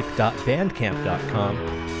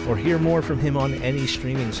jonathanhape.bandcamp.com or hear more from him on any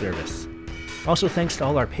streaming service. Also thanks to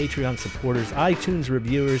all our Patreon supporters, iTunes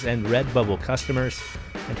reviewers, and Redbubble customers.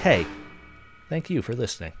 And hey, thank you for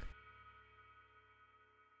listening.